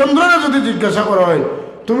হয় চন্দ্ররা যদি জিজ্ঞাসা করা হয়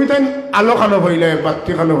তুমি তাই আলো খানো হইলে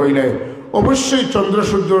বাতি খানো হইলে অবশ্যই চন্দ্র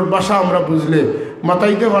সূর্যর ভাষা আমরা বুঝলে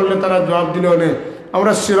মাথাইতে পারলে তারা জবাব দিলে অনেক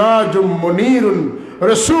আমরা সিরাজুম মুনিরুন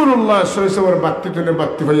রাসূলুল্লাহ সাল্লাল্লাহু আলাইহি ওয়াসাল্লামের বাতি তনে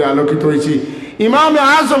বাতি হয়ে আলোকিত হয়েছি ইমাম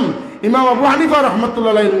আজম ইমাম আবু হানিফা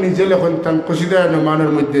রাহমাতুল্লাহ আলাইহি নিজে লেখেন তান কসিদায়ে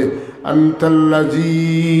নুমানের মধ্যে আনতাল্লাযী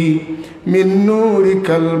মিন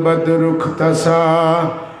নূরিকাল বাদরু ইখতাসা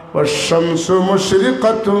ওয়াশ-শামসু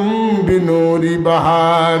মুশরিকাতুম বিনূরি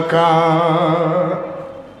বাহাকা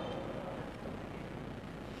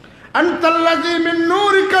আনতাল্লাযী মিন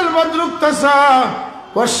নূরিকাল বাদরু ইখতাসা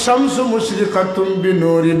ওয়াশ-শামসু মুশরিকাতুম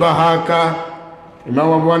বিনূরি বাহাকা ইমাম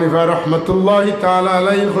আবু হানিফা রাহমাতুল্লাহি তাআলা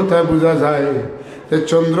আলাইহির কথা বোঝা যায় যে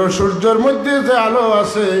চন্দ্র সূর্যের মধ্যে যে আলো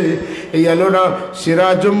আছে এই আলোটা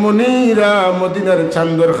সিরাজুম মুনিরা মদিনার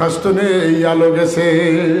চাঁদের খাস্তনে এই আলো গেছে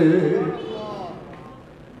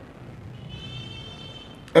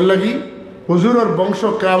এর লাগি হুজুরের বংশ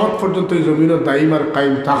কিয়ামত পর্যন্ত এই জমিনে দাইম আর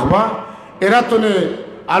কায়েম থাকবা এরা তনে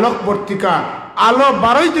আলোক বর্তিকা আলো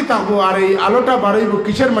বাড়াইতে থাকবো আর এই আলোটা বাড়াইব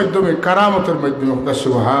কিসের মাধ্যমে কারামতের মাধ্যমে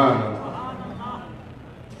সুবহান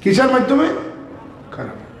কিসের মাধ্যমে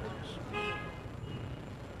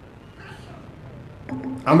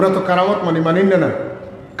আমরা তো কারামত মানি না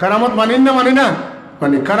কারামত মানি না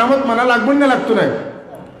মানে কারামত মানা লাগবে না লাগতো না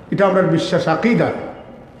এটা আমরা বিশ্বাস আকীদা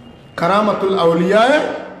কারামাতুল আউলিয়া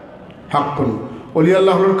হাক্কুন ওলি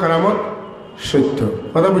আল্লাহর কারামত সত্য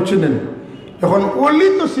কথা বুঝছেন এখন অলি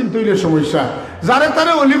তো চিন্তা হইলে সমস্যা যারে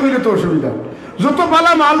তারে অলি কইলে তো অসুবিধা যত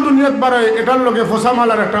বালা মাল দুনিয়াত বাড়ায় এটার লগে ফসা মাল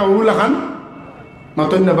আর একটা উলাখান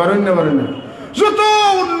মাতন না বাড়েন না যত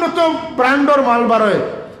উন্নত ব্র্যান্ডর মাল বাড়ায়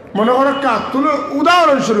মনে করো তুলো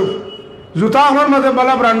উদাহরণস্বরূপ জুতা আমার মাঝে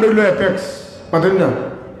বালা ব্র্যান্ড হইল এপেক্স পাতেন না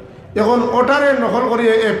এখন ওটারে নকল করি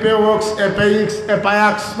এপেওক্স এপেইক্স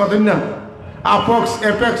এপায়াক্স পাতেন না আপক্স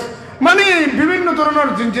এপেক্স মানে বিভিন্ন ধরনের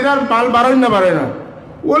জিনজিরার মাল বাড়ায় না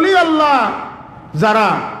ওলি আল্লাহ যারা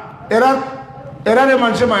এরারে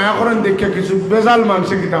মানুষে মায়া করেন দেখে কিছু বেজাল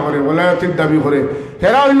মানুষে কিতা করে ওলায়তির দাবি করে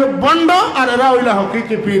এরা হইল বন্ড আর এরা হইল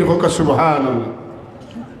হকিকি পীর হোক সুবহানাল্লাহ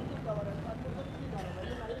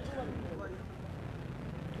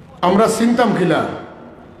আমরা চিন্তাম কিলা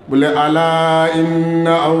বলে আলা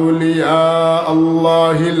ইন্না আউলিয়া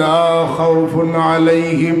আল্লাহি লা খাউফুন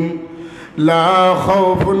আলাইহিম লা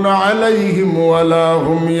খাউফুন আলাইহিম ওয়ালা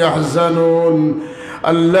হুম ইয়াহজানুন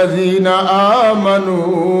আল্লাযীনা আমানু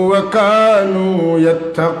ওয়া কানু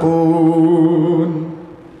ইয়াত্তাকুন।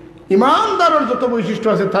 ইমানদারের যত বৈশিষ্ট্য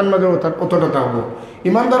আছে তার মাঝে কতটা থাকবো?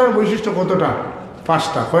 ইমানদারের বৈশিষ্ট্য কতটা?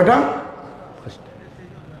 5টা। কয়টা?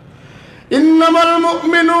 ইন্নামাল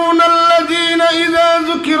মুমিনুনা আল্লাযীনা ইযা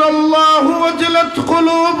যুকিরাল্লাহু ওয়াজিলাত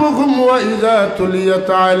কুলুবুহুম ওয়া ইযা তুলিয়াত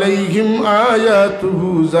আলাইহিম আয়াতুহু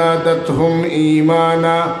যাদাতহুম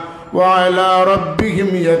ঈমানা ওয়া আলা রাব্বিহিম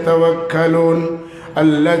ইয়াতাওয়াক্কালুন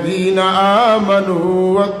আল্লাযীনা আমানু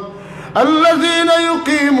الذين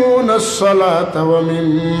يقيمون الصلاة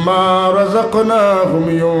ومما رزقناهم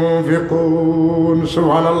ينفقون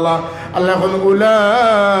سبحان الله الله يقول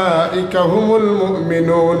أولئك هم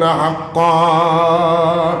المؤمنون حقا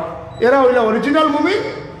এরা হইল অরিজিনাল মুমিন।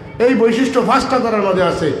 এই বৈশিষ্ট্য 5টা তার মধ্যে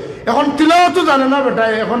আছে। এখন তিলাওয়াত জানে না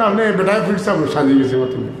বেটায়, এখন আপনি বেটায় ফিরসা সাজিয়ে গেছে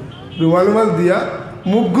তুমি রুমাল রুমাল দিয়া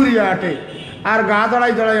মুখ ঘুরিয়া আটে আর গা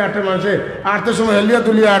দাঁড়াই দাঁড়াই আটে, মানুষে আটতে সময় হেলিয়া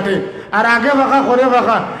তুলিয়া আটে আর আগে ফাঁকা করে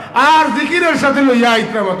ফাঁকা আর জিকিরের সাথে লইয়া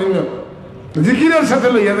আইতরা মাতিল জিকিরের সাথে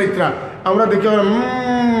লইয়া যাইতরা। আমরা দেখি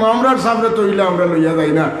আমরার সামনে তৈলে আমরা লইয়া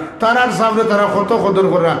যাই না, তারার সামনে তারা কত কদর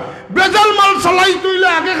করা বেজাল মাল চলাই তৈলে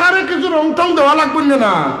আগে খারে কিছু রং টং দেওয়া লাগবে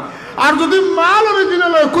না, আর যদি মাল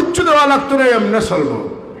অরিজিনাল হয় কুচ্ছু দেওয়া লাগতো না, এমনি চলবো।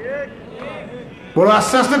 বড়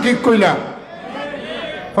আস্তে আস্তে ঠিক কইলা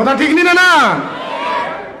কথা ঠিক নি না?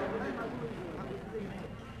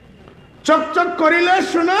 চকচক করিলে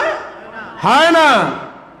শোনা হয় না,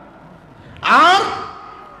 আর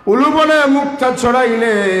উলুবনে মুক্তা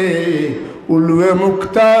ছড়াইলে উলুয়ে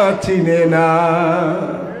মুক্তা চিনে না।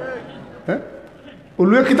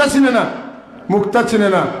 উলুয়ে কিতা চিনে না? মুক্তা চিনে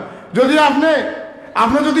না। যদি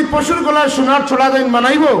আপনি যদি পশুর গলায় সোনার ছড়া দেন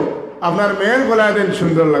মানাইব, আপনার মেয়ের গলায় দেন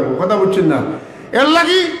সুন্দর লাগবে। কথা বুঝছেন না? এর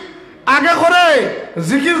লাগি আগে করে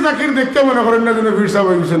জিকির জাকির দেখতে মনে করেন না যেন ফিরসাব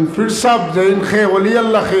হয়ে গেছেন। ফিরসাব জৈন খে ওলি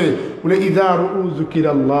আল্লাহ খে বলে ইদার উ জুকির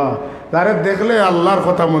আল্লাহ, তারে দেখলে আল্লাহর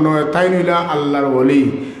কথা মনে হয়, তাই নইলা আল্লাহর ওলি।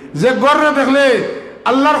 যে গড়ে দেখলে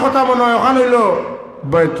আল্লাহর কথা মনে হয়, ওখানে হইল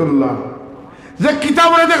বাইতুল্লাহ। যে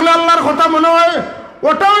কিতাবরে দেখলে আল্লাহর কথা মনে হয়,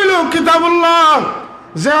 ওটা হইল কিতাবুল্লাহ।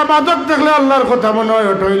 যে আবাদত দেখলে আল্লাহর কথা মনে হয়,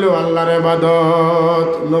 ওটা হইল আল্লাহর ইবাদত।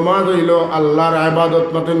 নমাজ হইল আল্লাহর ইবাদত,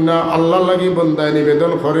 মাতেন না আল্লাহর লাগি বন্দায়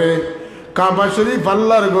নিবেদন করে। কাবা শরীফ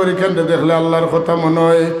আল্লাহর ঘর, এখানে দেখলে আল্লাহর কথা মনে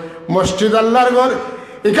হয়। মসজিদ আল্লাহর ঘর,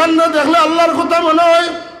 এখানে দেখলে আল্লাহর কথা মনে হয়।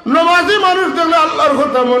 নমাজি মানুষ দেখলে আল্লাহর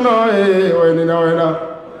কথা মনে হয়, হয়নি না? হয় না?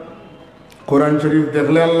 কোরআন শরীফ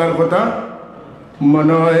দেখলে আল্লাহর কথা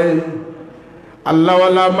মনে হয়।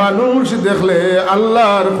 আল্লাহওয়ালা মানুষ দেখলে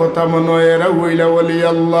আল্লাহর কথা মনে হয়। এরা ওইলা ওলি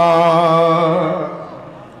আল্লাহ।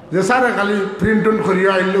 যে সারা খালি প্রিন্ট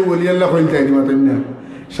করিয়া আইলে ওলি আল্লাহ কইতে আইনি মাতেন না,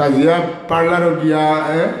 সাজিয়া পার্লার গিয়া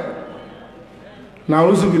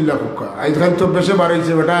নাউজুবিল্লাহ কুকা। আজকাল তো বেশি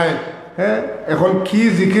বাড়াইছে বেটায়। এখন কি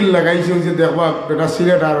জিকির লাগাইছে যে দেখবা বেটা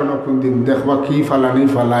সিলেট আর কোন দিন দেখবা কি ফালানি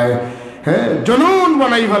ফালায়, জনুন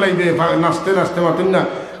বানাই ফেলাই দে নাচতে নাচতে মাতেন না।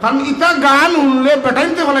 কারণ ইটা গান শুনলে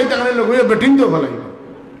বেটাইতে ফেলাইতে কারণে লগে বেটিনতেও ফেলাই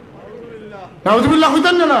নাউজুবিল্লাহ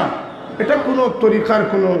হইতেন না। এটা কোনো তরিকার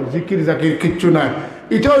কোনো জিকির জাকির কিচ্ছু নাই।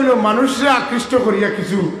 এটা হইল মানুষকে আকৃষ্ট করিয়া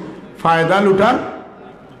কিছু ফায়দা লুটার।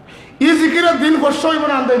 ই জিকিরের দিন ফর্স হইব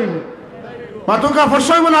না আন্দাই দিব, মাতকা ফর্স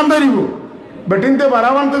হইব না আন্দাই দিব। বেটিনতে বাড়া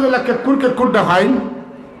বানতে গেলে কেকুর দেখাই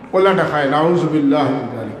ওলা দেখায় নাউজুবিল্লাহ।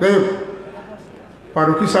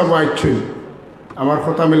 ফারুকি সাহেব আইছই আমার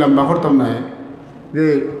কথা আমি লম্বা করতাম না যে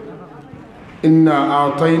ইন্না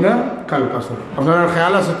আতাইনা কাল কাসর। আপনার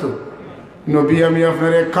খেয়াল আছে তো নবী আমি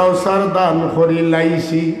আপনার কাউসার দান করি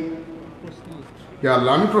লাইছি।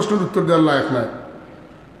 আল্লাহ আমি প্রশ্নের উত্তর দিয়ে আল্লাহ এক নাই।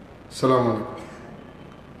 সালাম আলাইকুম।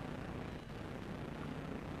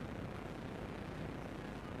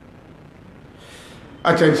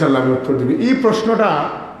 আচ্ছা ইনশাল্লাহ আমি উত্তর দিবি। এই প্রশ্নটা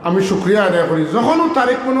আমি শুক্রিয়া আদায় করি। যখনও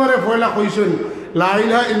তারিখ মনোয়ারে পয়লা কইছেন লা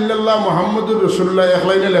ইলাহা ইল্লাল্লাহ মুহাম্মাদুর রাসূলুল্লাহ, এক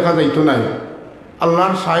লাইনে লেখা যাইতো নাই।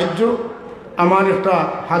 আল্লাহর সাহায্য আমার একটা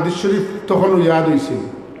হাদিস শরীফ তখনও ইয়াদ হয়েছে।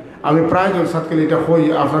 আমি প্রায় জলসাতকে এটা কই,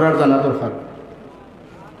 আপনারা জানা দরকার।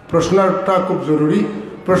 প্রশ্নটা খুব জরুরি।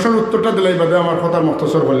 প্রশ্নের উত্তরটা দিলাই বাদে আমার কথার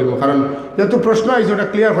মখতসর বলিব, কারণ যেহেতু প্রশ্ন আইছে ওটা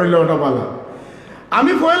ক্লিয়ার করিলে ওটা ভালো।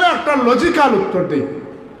 আমি পয়লা একটা লজিক্যাল উত্তর দিই,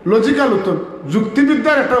 লজিক্যাল উত্তর,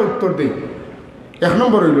 যুক্তিবিদ্যার একটা উত্তর দিই। 1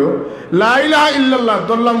 নম্বর হইল লা ইলাহা ইল্লাল্লাহ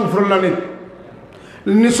দল্লা মুফরুল্লানি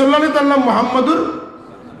নিসল্লানি তাল্লাহ মুহাম্মাদুর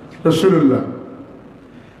রাসূলুল্লাহ।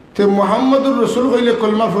 তে মুহাম্মাদুর রাসূল কইলে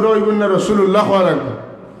কলমা ফুরা হইব না, রাসূলুল্লাহ হওয়া লাগবে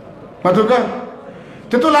মাতকা।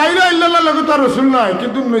 তে তো লা ইলাহা ইল্লাল্লাহ লাগে তো রাসূল নাই,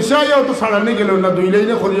 কিন্তু নিশাইয়াও তো ছাড়ানি গেল না, 2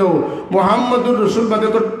 লাইনে করিয়াও মুহাম্মাদুর রাসূল বাদে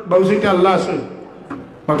তো বাউসিটা আল্লাহ আছে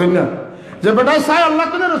মাতেন না। যে বেটা চাই আল্লাহ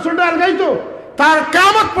তো রাসূলটা আর গাইতো তার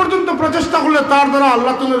কিয়ামত পর্যন্ত প্রচেষ্টা করলে তার দ্বারা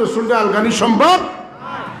আল্লাহ তাআলা রাসূলকে আলগানি সম্ভব।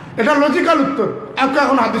 এটা লজিক্যাল উত্তর।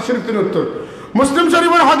 এখন হাদিস শরীফের উত্তর, মুসলিম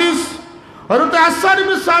শরীফের হাদিস, হযরত আসসার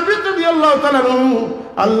ইবনে সাবিত রাদিয়াল্লাহু তাআলা আনহু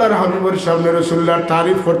আল্লাহর হাবিবের সামনে রাসূলুল্লাহর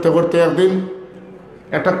তারিফ করতে করতে একদিন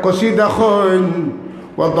একটা কসিদা কইন,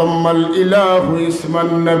 ওয়া দাম্মাল ইলাহু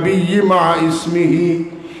ইসমান নাবিয়্যি মা ইসমিহি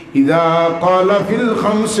ইযা ক্বালা ফিল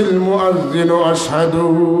খামসিল মুআজ্জিনু আশহাদু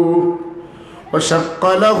ওয়া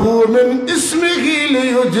শাক্কা লাহু মিন ইসমিহি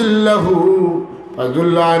লিয়ুজিল্লাহু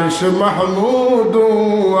ফাযুল আরশি মাহমুদু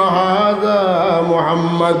ওয়া হাযা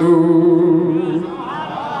মুহাম্মাদু।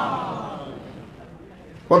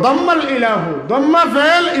 ওয়াদাম্মাল ইলাহু, দম্মা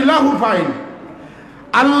file, ইলাহু file.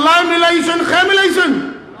 আল্লাহ মিলাইছেন, খে মিলাইছেন,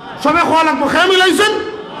 সবে খোয়া লাগবো, খে মিলাইছেন,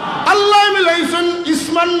 আল্লাহ মিলাইছেন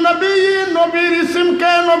ইসমান নবী, নবীর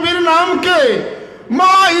ইসমকে, নবীর নামকে,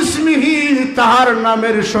 মা ইসমিহি, তাহার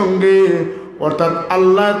নামের সঙ্গে, অর্থাৎ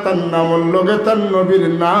আল্লাহ তার নামের লগে তার নবীর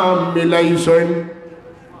নাম মিলাইছেন।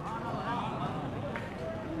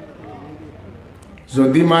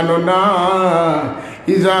 যদি মানো না,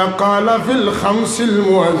 ইজা কালা ফিল খামসিল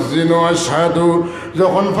মুয়াজ্জিনু আশহাদু,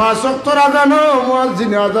 যখন ৫ ওয়াক্তের আযান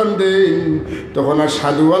মুয়াজ্জিন আযান দেন তখন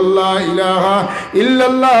আশহাদু আল্লা ইলাহা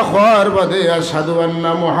ইল্লাল্লাহ খার বাদে আশহাদু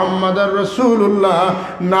আন্না মুহাম্মাদার রাসূলুল্লাহ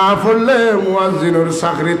না পড়লে মুয়াজ্জিনের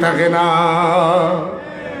চাকরি থাকে না।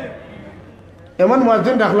 এমন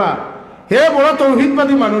মুয়াজ্জিন ডাকলা, হে বড়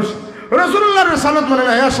তৌহিদবাদী মানুষ, রাসূলুল্লাহর রিসালাত মানে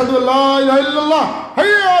না, হে আশহাদু আল্লা ইলাহা ইল্লাল্লাহ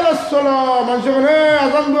হাইয়া আলাস সালাহ, মানুষ মানে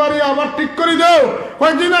আযান দুয়ারি আবার ঠিক করে দাও,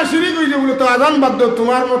 কয়দিন শিরিক হয়ে যাবে, তো আযান বাদ দাও।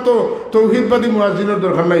 তোমার মতো তৌহিদবাদী মুয়াজ্জিনের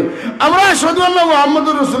দরকার নাই। আমরা আশহাদু আল্লাহ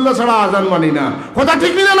মুহাম্মাদুর রাসূলুল্লাহ ছাড়া আযান মানি না। কথা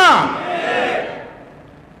ঠিক না?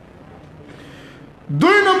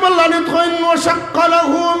 ২ নম্বর লানিত কইন, ওয়া শাক্কা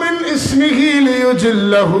লাহু মিন ইসমিহি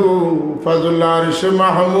লিয়ুজিল্লাহু ফাযুল আরশি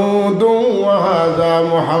মাহমুদু ওয়া হাযা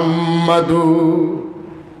মুহাম্মাদু।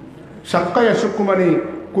 শাক্কা ইয়াশুক্কু মানে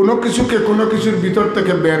কোনো কিছুকে কোনো কিছুর ভিতর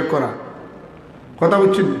থেকে বের করা। কথা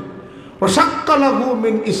বুঝছেন? ও শাক্কা লাহু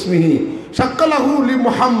মিন ইসমিহি, শাক্কা লাহু লি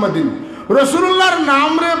মুহাম্মাদিন, রাসূলুল্লাহর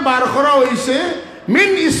নাম রে বার করা হইছে মিন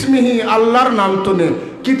ইসমিহি, আল্লাহর নাম তনে।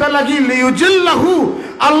 কিতা লাগি? লিয়ুজিল্লাহু,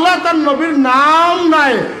 আল্লাহ তার নবীর নাম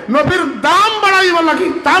নাই, নবীর দাম বাড়াইবা লাগি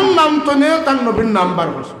তার নাম তনে তার নবীর নাম বার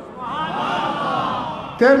করছে।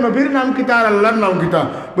 নবীর নাম কিতা আর আল্লাহর নাম কিতা?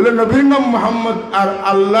 বলে নবীর নাম মুহাম্মদ আর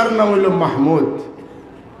আল্লাহর নাম হইল মাহমুদ।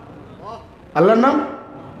 আল্লাহর নাম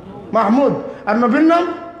মাহমুদ আর নবীর নাম,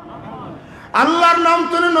 আল্লাহর নাম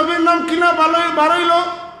তো নবীর নাম কিনা ভালোই বাড়াইল।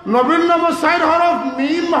 নবীর নাম ৪ হরফ,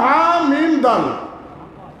 মিম হা মিম দাল,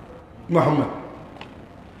 মুহাম্মদ।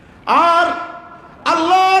 আর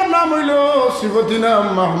আল্লাহর নাম হইল সিফতি নাম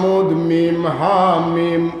মাহমুদ, মিম হা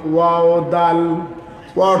মিম ওয়াও দাল।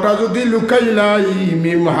 ওটা যদি লুকাইলাই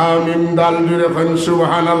মিম হা মিম দাল জুড়ে খান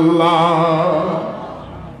সুবহানাল্লাহ।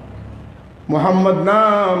 মুহাম্মদ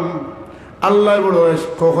নাম আল্লাহ বড়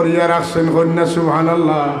করিয়া রাখছেন, কন্যা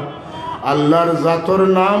সুবহানাল্লাহ। আল্লাহর জাতর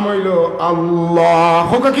নাম হইল আল্লাহ।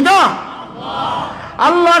 হোক কিনা?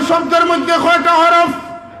 আল্লাহ শব্দের মধ্যে কয়টা হরফ?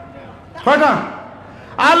 কয়টা?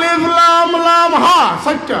 আলিফ লাম লাম হা,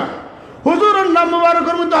 ৪টা। হুজুরের নাম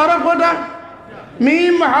মুবারকের মধ্যে হরফ কয়টা?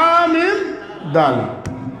 মিম হা মিম দাল।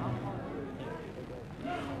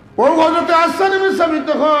 ও হযরত আসসার ইবনে সাবিত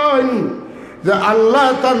কইন যে আল্লাহ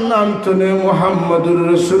তার নাম শুনে মুহাম্মদুর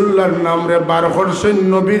রাসূলুল্লাহর নাম রে বার করছেন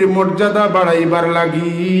নবীর মর্যাদা বাড়াইবার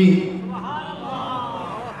লাগি।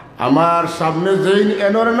 আমার সামনে যেই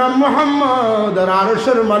এনর নাম মুহাম্মদ আর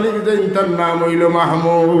আরশের মালিক যেই তার নাম হইল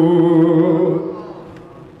মাহমুদ।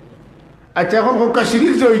 আচ্ছা, এখন কোকা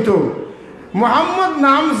শিরিক জড়িত। মুহাম্মদ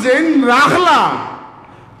নাম যেই রাখলা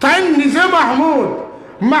তাই নিজে মাহমুদ,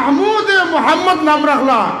 মাহমুদে মুহাম্মদ নাম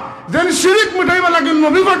রাখলা, যেন শিরিক মিটাইবা লাগে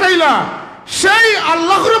নবী ঘটাইলা, সেই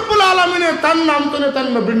আল্লাহ রাব্বুল আলামিনে তার নাম তনে তার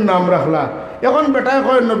নবীর নাম রাখলা। এখন বেটায়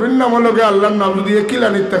কয় নবীর নাম লগে আল্লাহর নাম যদি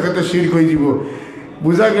কিলানির তাকে তো শিরক হয়ে যাব।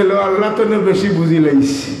 বুঝা গেল আল্লাহ তো বেশি বুঝি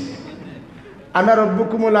লাইছে। আনা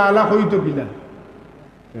রব্বুকুমুল আলা হইতো কিনা?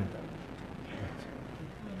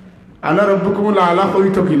 আনা রব্বুকুমুল আলা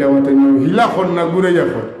হইতো কিনা? হিলা খন না ঘুরে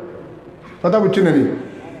যাব। কথা বুঝছেন না?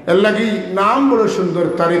 এর লাগি নাম বড় সুন্দর,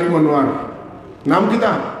 তারিক মনোয়ার নাম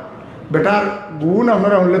কিতা? বেটার গুণ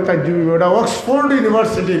আমরা হলে তার জীবী। ওটা অক্সফোর্ড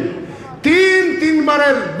ইউনিভার্সিটির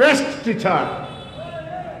 3 বেস্ট টিচার,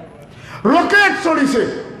 রকেট চড়িছে,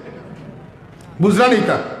 বুঝলানি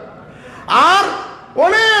তা। আর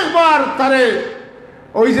অনেকবার তারে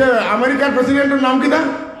ওই যে আমেরিকার প্রেসিডেন্টের নাম কিতা?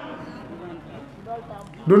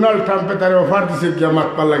 ডোনাল্ড ট্রাম্পে তারে অফার দিছে গিয়া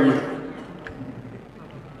মাতপার লাগি।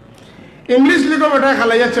 ইংলিশ লিগও বেটা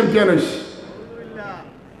খেলাইয়া চ্যাম্পিয়ন হয়েছে।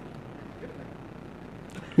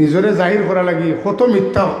 নিজরে জাহির করা লাগি কত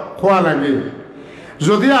মিথ্যা খোয়া লাগে।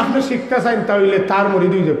 যদি আপনি শিখতে চান তাহলে তার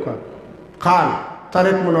মরিদ হয়ে যাক খান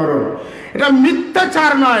তারেক মনোহর। এটা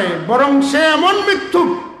মিথ্যাচার নয়, বরং সে এমন মিথ্যুক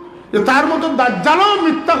যে তার মতো দাজ্জালও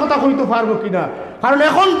মিথ্যা কথা কইতে পারবো কিনা। কারণ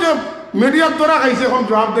এখন যে মিডিয়ার দ্বারা খাইছে, এখন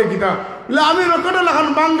জবাব দেয় কিনা, আমি রকেটে লাগান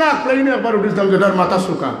বাঙ্গা প্লেনে একবার উঠেছিলাম যেটার মাথা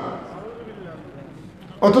শুকা,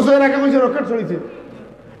 অথচ এর আগে কইছে রকেট চড়িছে।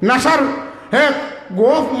 নাসার হ্যাঁ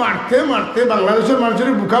গোফ মারতে মারতে বাংলাদেশের মানুষের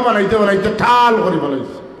বুকা বানাইতে বানাইতে ঠাল করে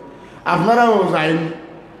ফেলাইছে। আপনারাও যাইন,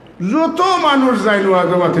 যত মানুষ যাইন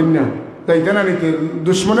আগে মাথেন না যাইতে না নিতে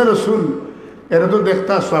দুশ্মনের রসুল, এরা তো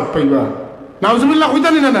দেখতা সব পাইবা। নাউজুবিল্লাহ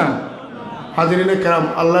কইতানি না না হাজিরিনে কেরাম,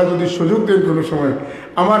 আল্লাহ যদি সুযোগ দেন কোনো সময়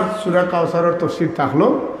আমার সূরা কাউসারের তাফসীর থাকলো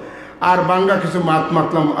আর বাংলা কিছু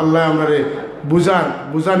মাতলাম, আল্লাহ আমারে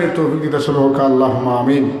বুঝানের তৌফিক দিতে হোক, আল্লাহুম্মা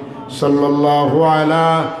আমিন। সাল্লাল্লাহু আলা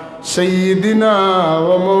সাইয়্যিদিনা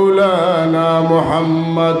ওয়া মাওলানা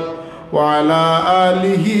মুহাম্মদ ওয়া আলা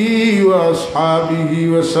আলিহি ওয়া আসহাবিহি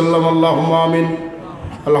ওয়া সাল্লাম, আল্লাহুম্মা আমিন।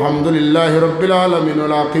 আলহামদুলিল্লাহি রাব্বিল আলামিন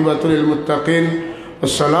ওয়াল আকিবাতু লিল মুত্তাকিন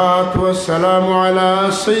والصلاة والسلام على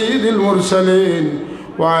سيد المرسلين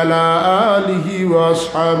وعلى آله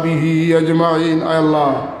وأصحابه أجمعين। আয়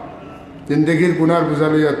আল্লাহ, জিন্দগির গুনার বোঝা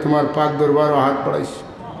লইয়া তোমার পাক দরবার হাত বাড়াইছি,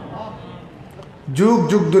 যুগ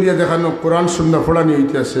যুগ ধরিয়া দেখানো কোরআন সুন্নাহ পড়ানি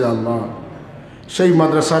হইতে আছে আল্লাহ, সেই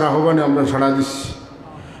মাদ্রাসার আহ্বানে আমরা সাড়া দিচ্ছি।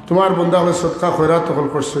 তোমার বন্দা হলে সদকা খয়রাত হল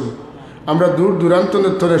করছেন, আমরা দূর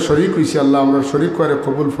দূরান্তরের তরে শরিক হইছি আল্লাহ, আমরা শরিক করে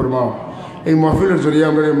কবুল ফরমাও। এই মাহফিলের জরিয়ে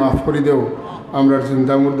আমরা মাফ করে দেও, আমরা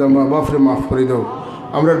জিন্দা মুর্দা মা বাপরে মাফ করে দেও,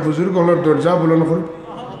 আমরা বুজুর্গ হলের দরজা বুলন কর,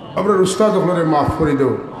 আমরা উস্তাদ হলের মাফ করে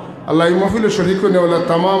দেও আল্লাহ। এই মাহফিলে শরিক নেওয়ালা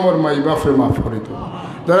তামাম ওর মাই বাপরে মাফ করে দেও,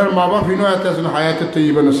 যারা মা বাপ হিনায়াতে আছেন হায়াতে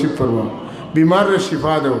তৈবা নসিব ফরমাও, বিমারে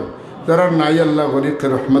শিফা দেও, যারা নাই আল্লাহ গরিবকে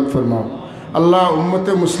রহমত ফরমাও আল্লাহ।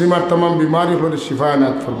 উম্মতে মুসলিমার तमाम बीमारी হলে শিফা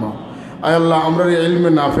এনায়েত ফরমাও। আয় আল্লাহ, আমরা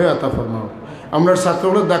ইলমে নাফে আতা ফরমাও, আমরা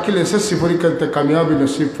ছাত্রগুলো দাখিল এসএসসি পরীক্ষাতে কামিয়াবি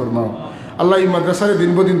নসিব ফরমাও আল্লাহ। এই মাদ্রাসারে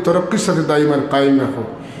দিন বদিন তরক্কির সাথে দাইমার কায়েম রাখো।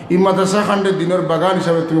 এই মাদ্রাসা খান্ডে দিনের বাগান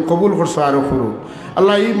হিসাবে তুমি কবুল করছো আরো করো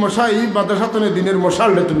আল্লাহ। এই মাদ্রাসা তনে দিনের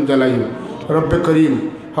মশালটা তুমি জ্বালাইও রব্বে করিম।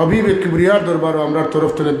 হবিবে কিবরিয়ার দরবার আমরা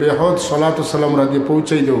তরফ থেকে বেহদ সলাত ও সালাম রাদিয়ে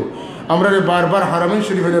পৌঁছাই দেও। আমরা বারবার হারামাইন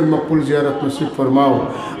শরীফের মকবুল জিয়ারত নসিব ফরমাও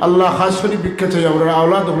আল্লাহ। খাস করে ভিক্ষা চাই আমরা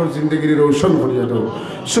আওলাদ হলোর জিন্দগির রৌশন করিয়া দেও।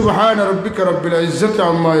 সুবহান রব্বিকা রব্বিল ইজ্জতি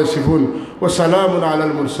আম্মা ইয়াসিফুন ওয়া সালামুন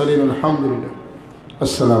আলাল মুরসালিন, আলহামদুলিল্লাহ।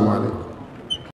 আসসালামু আলাইকুম।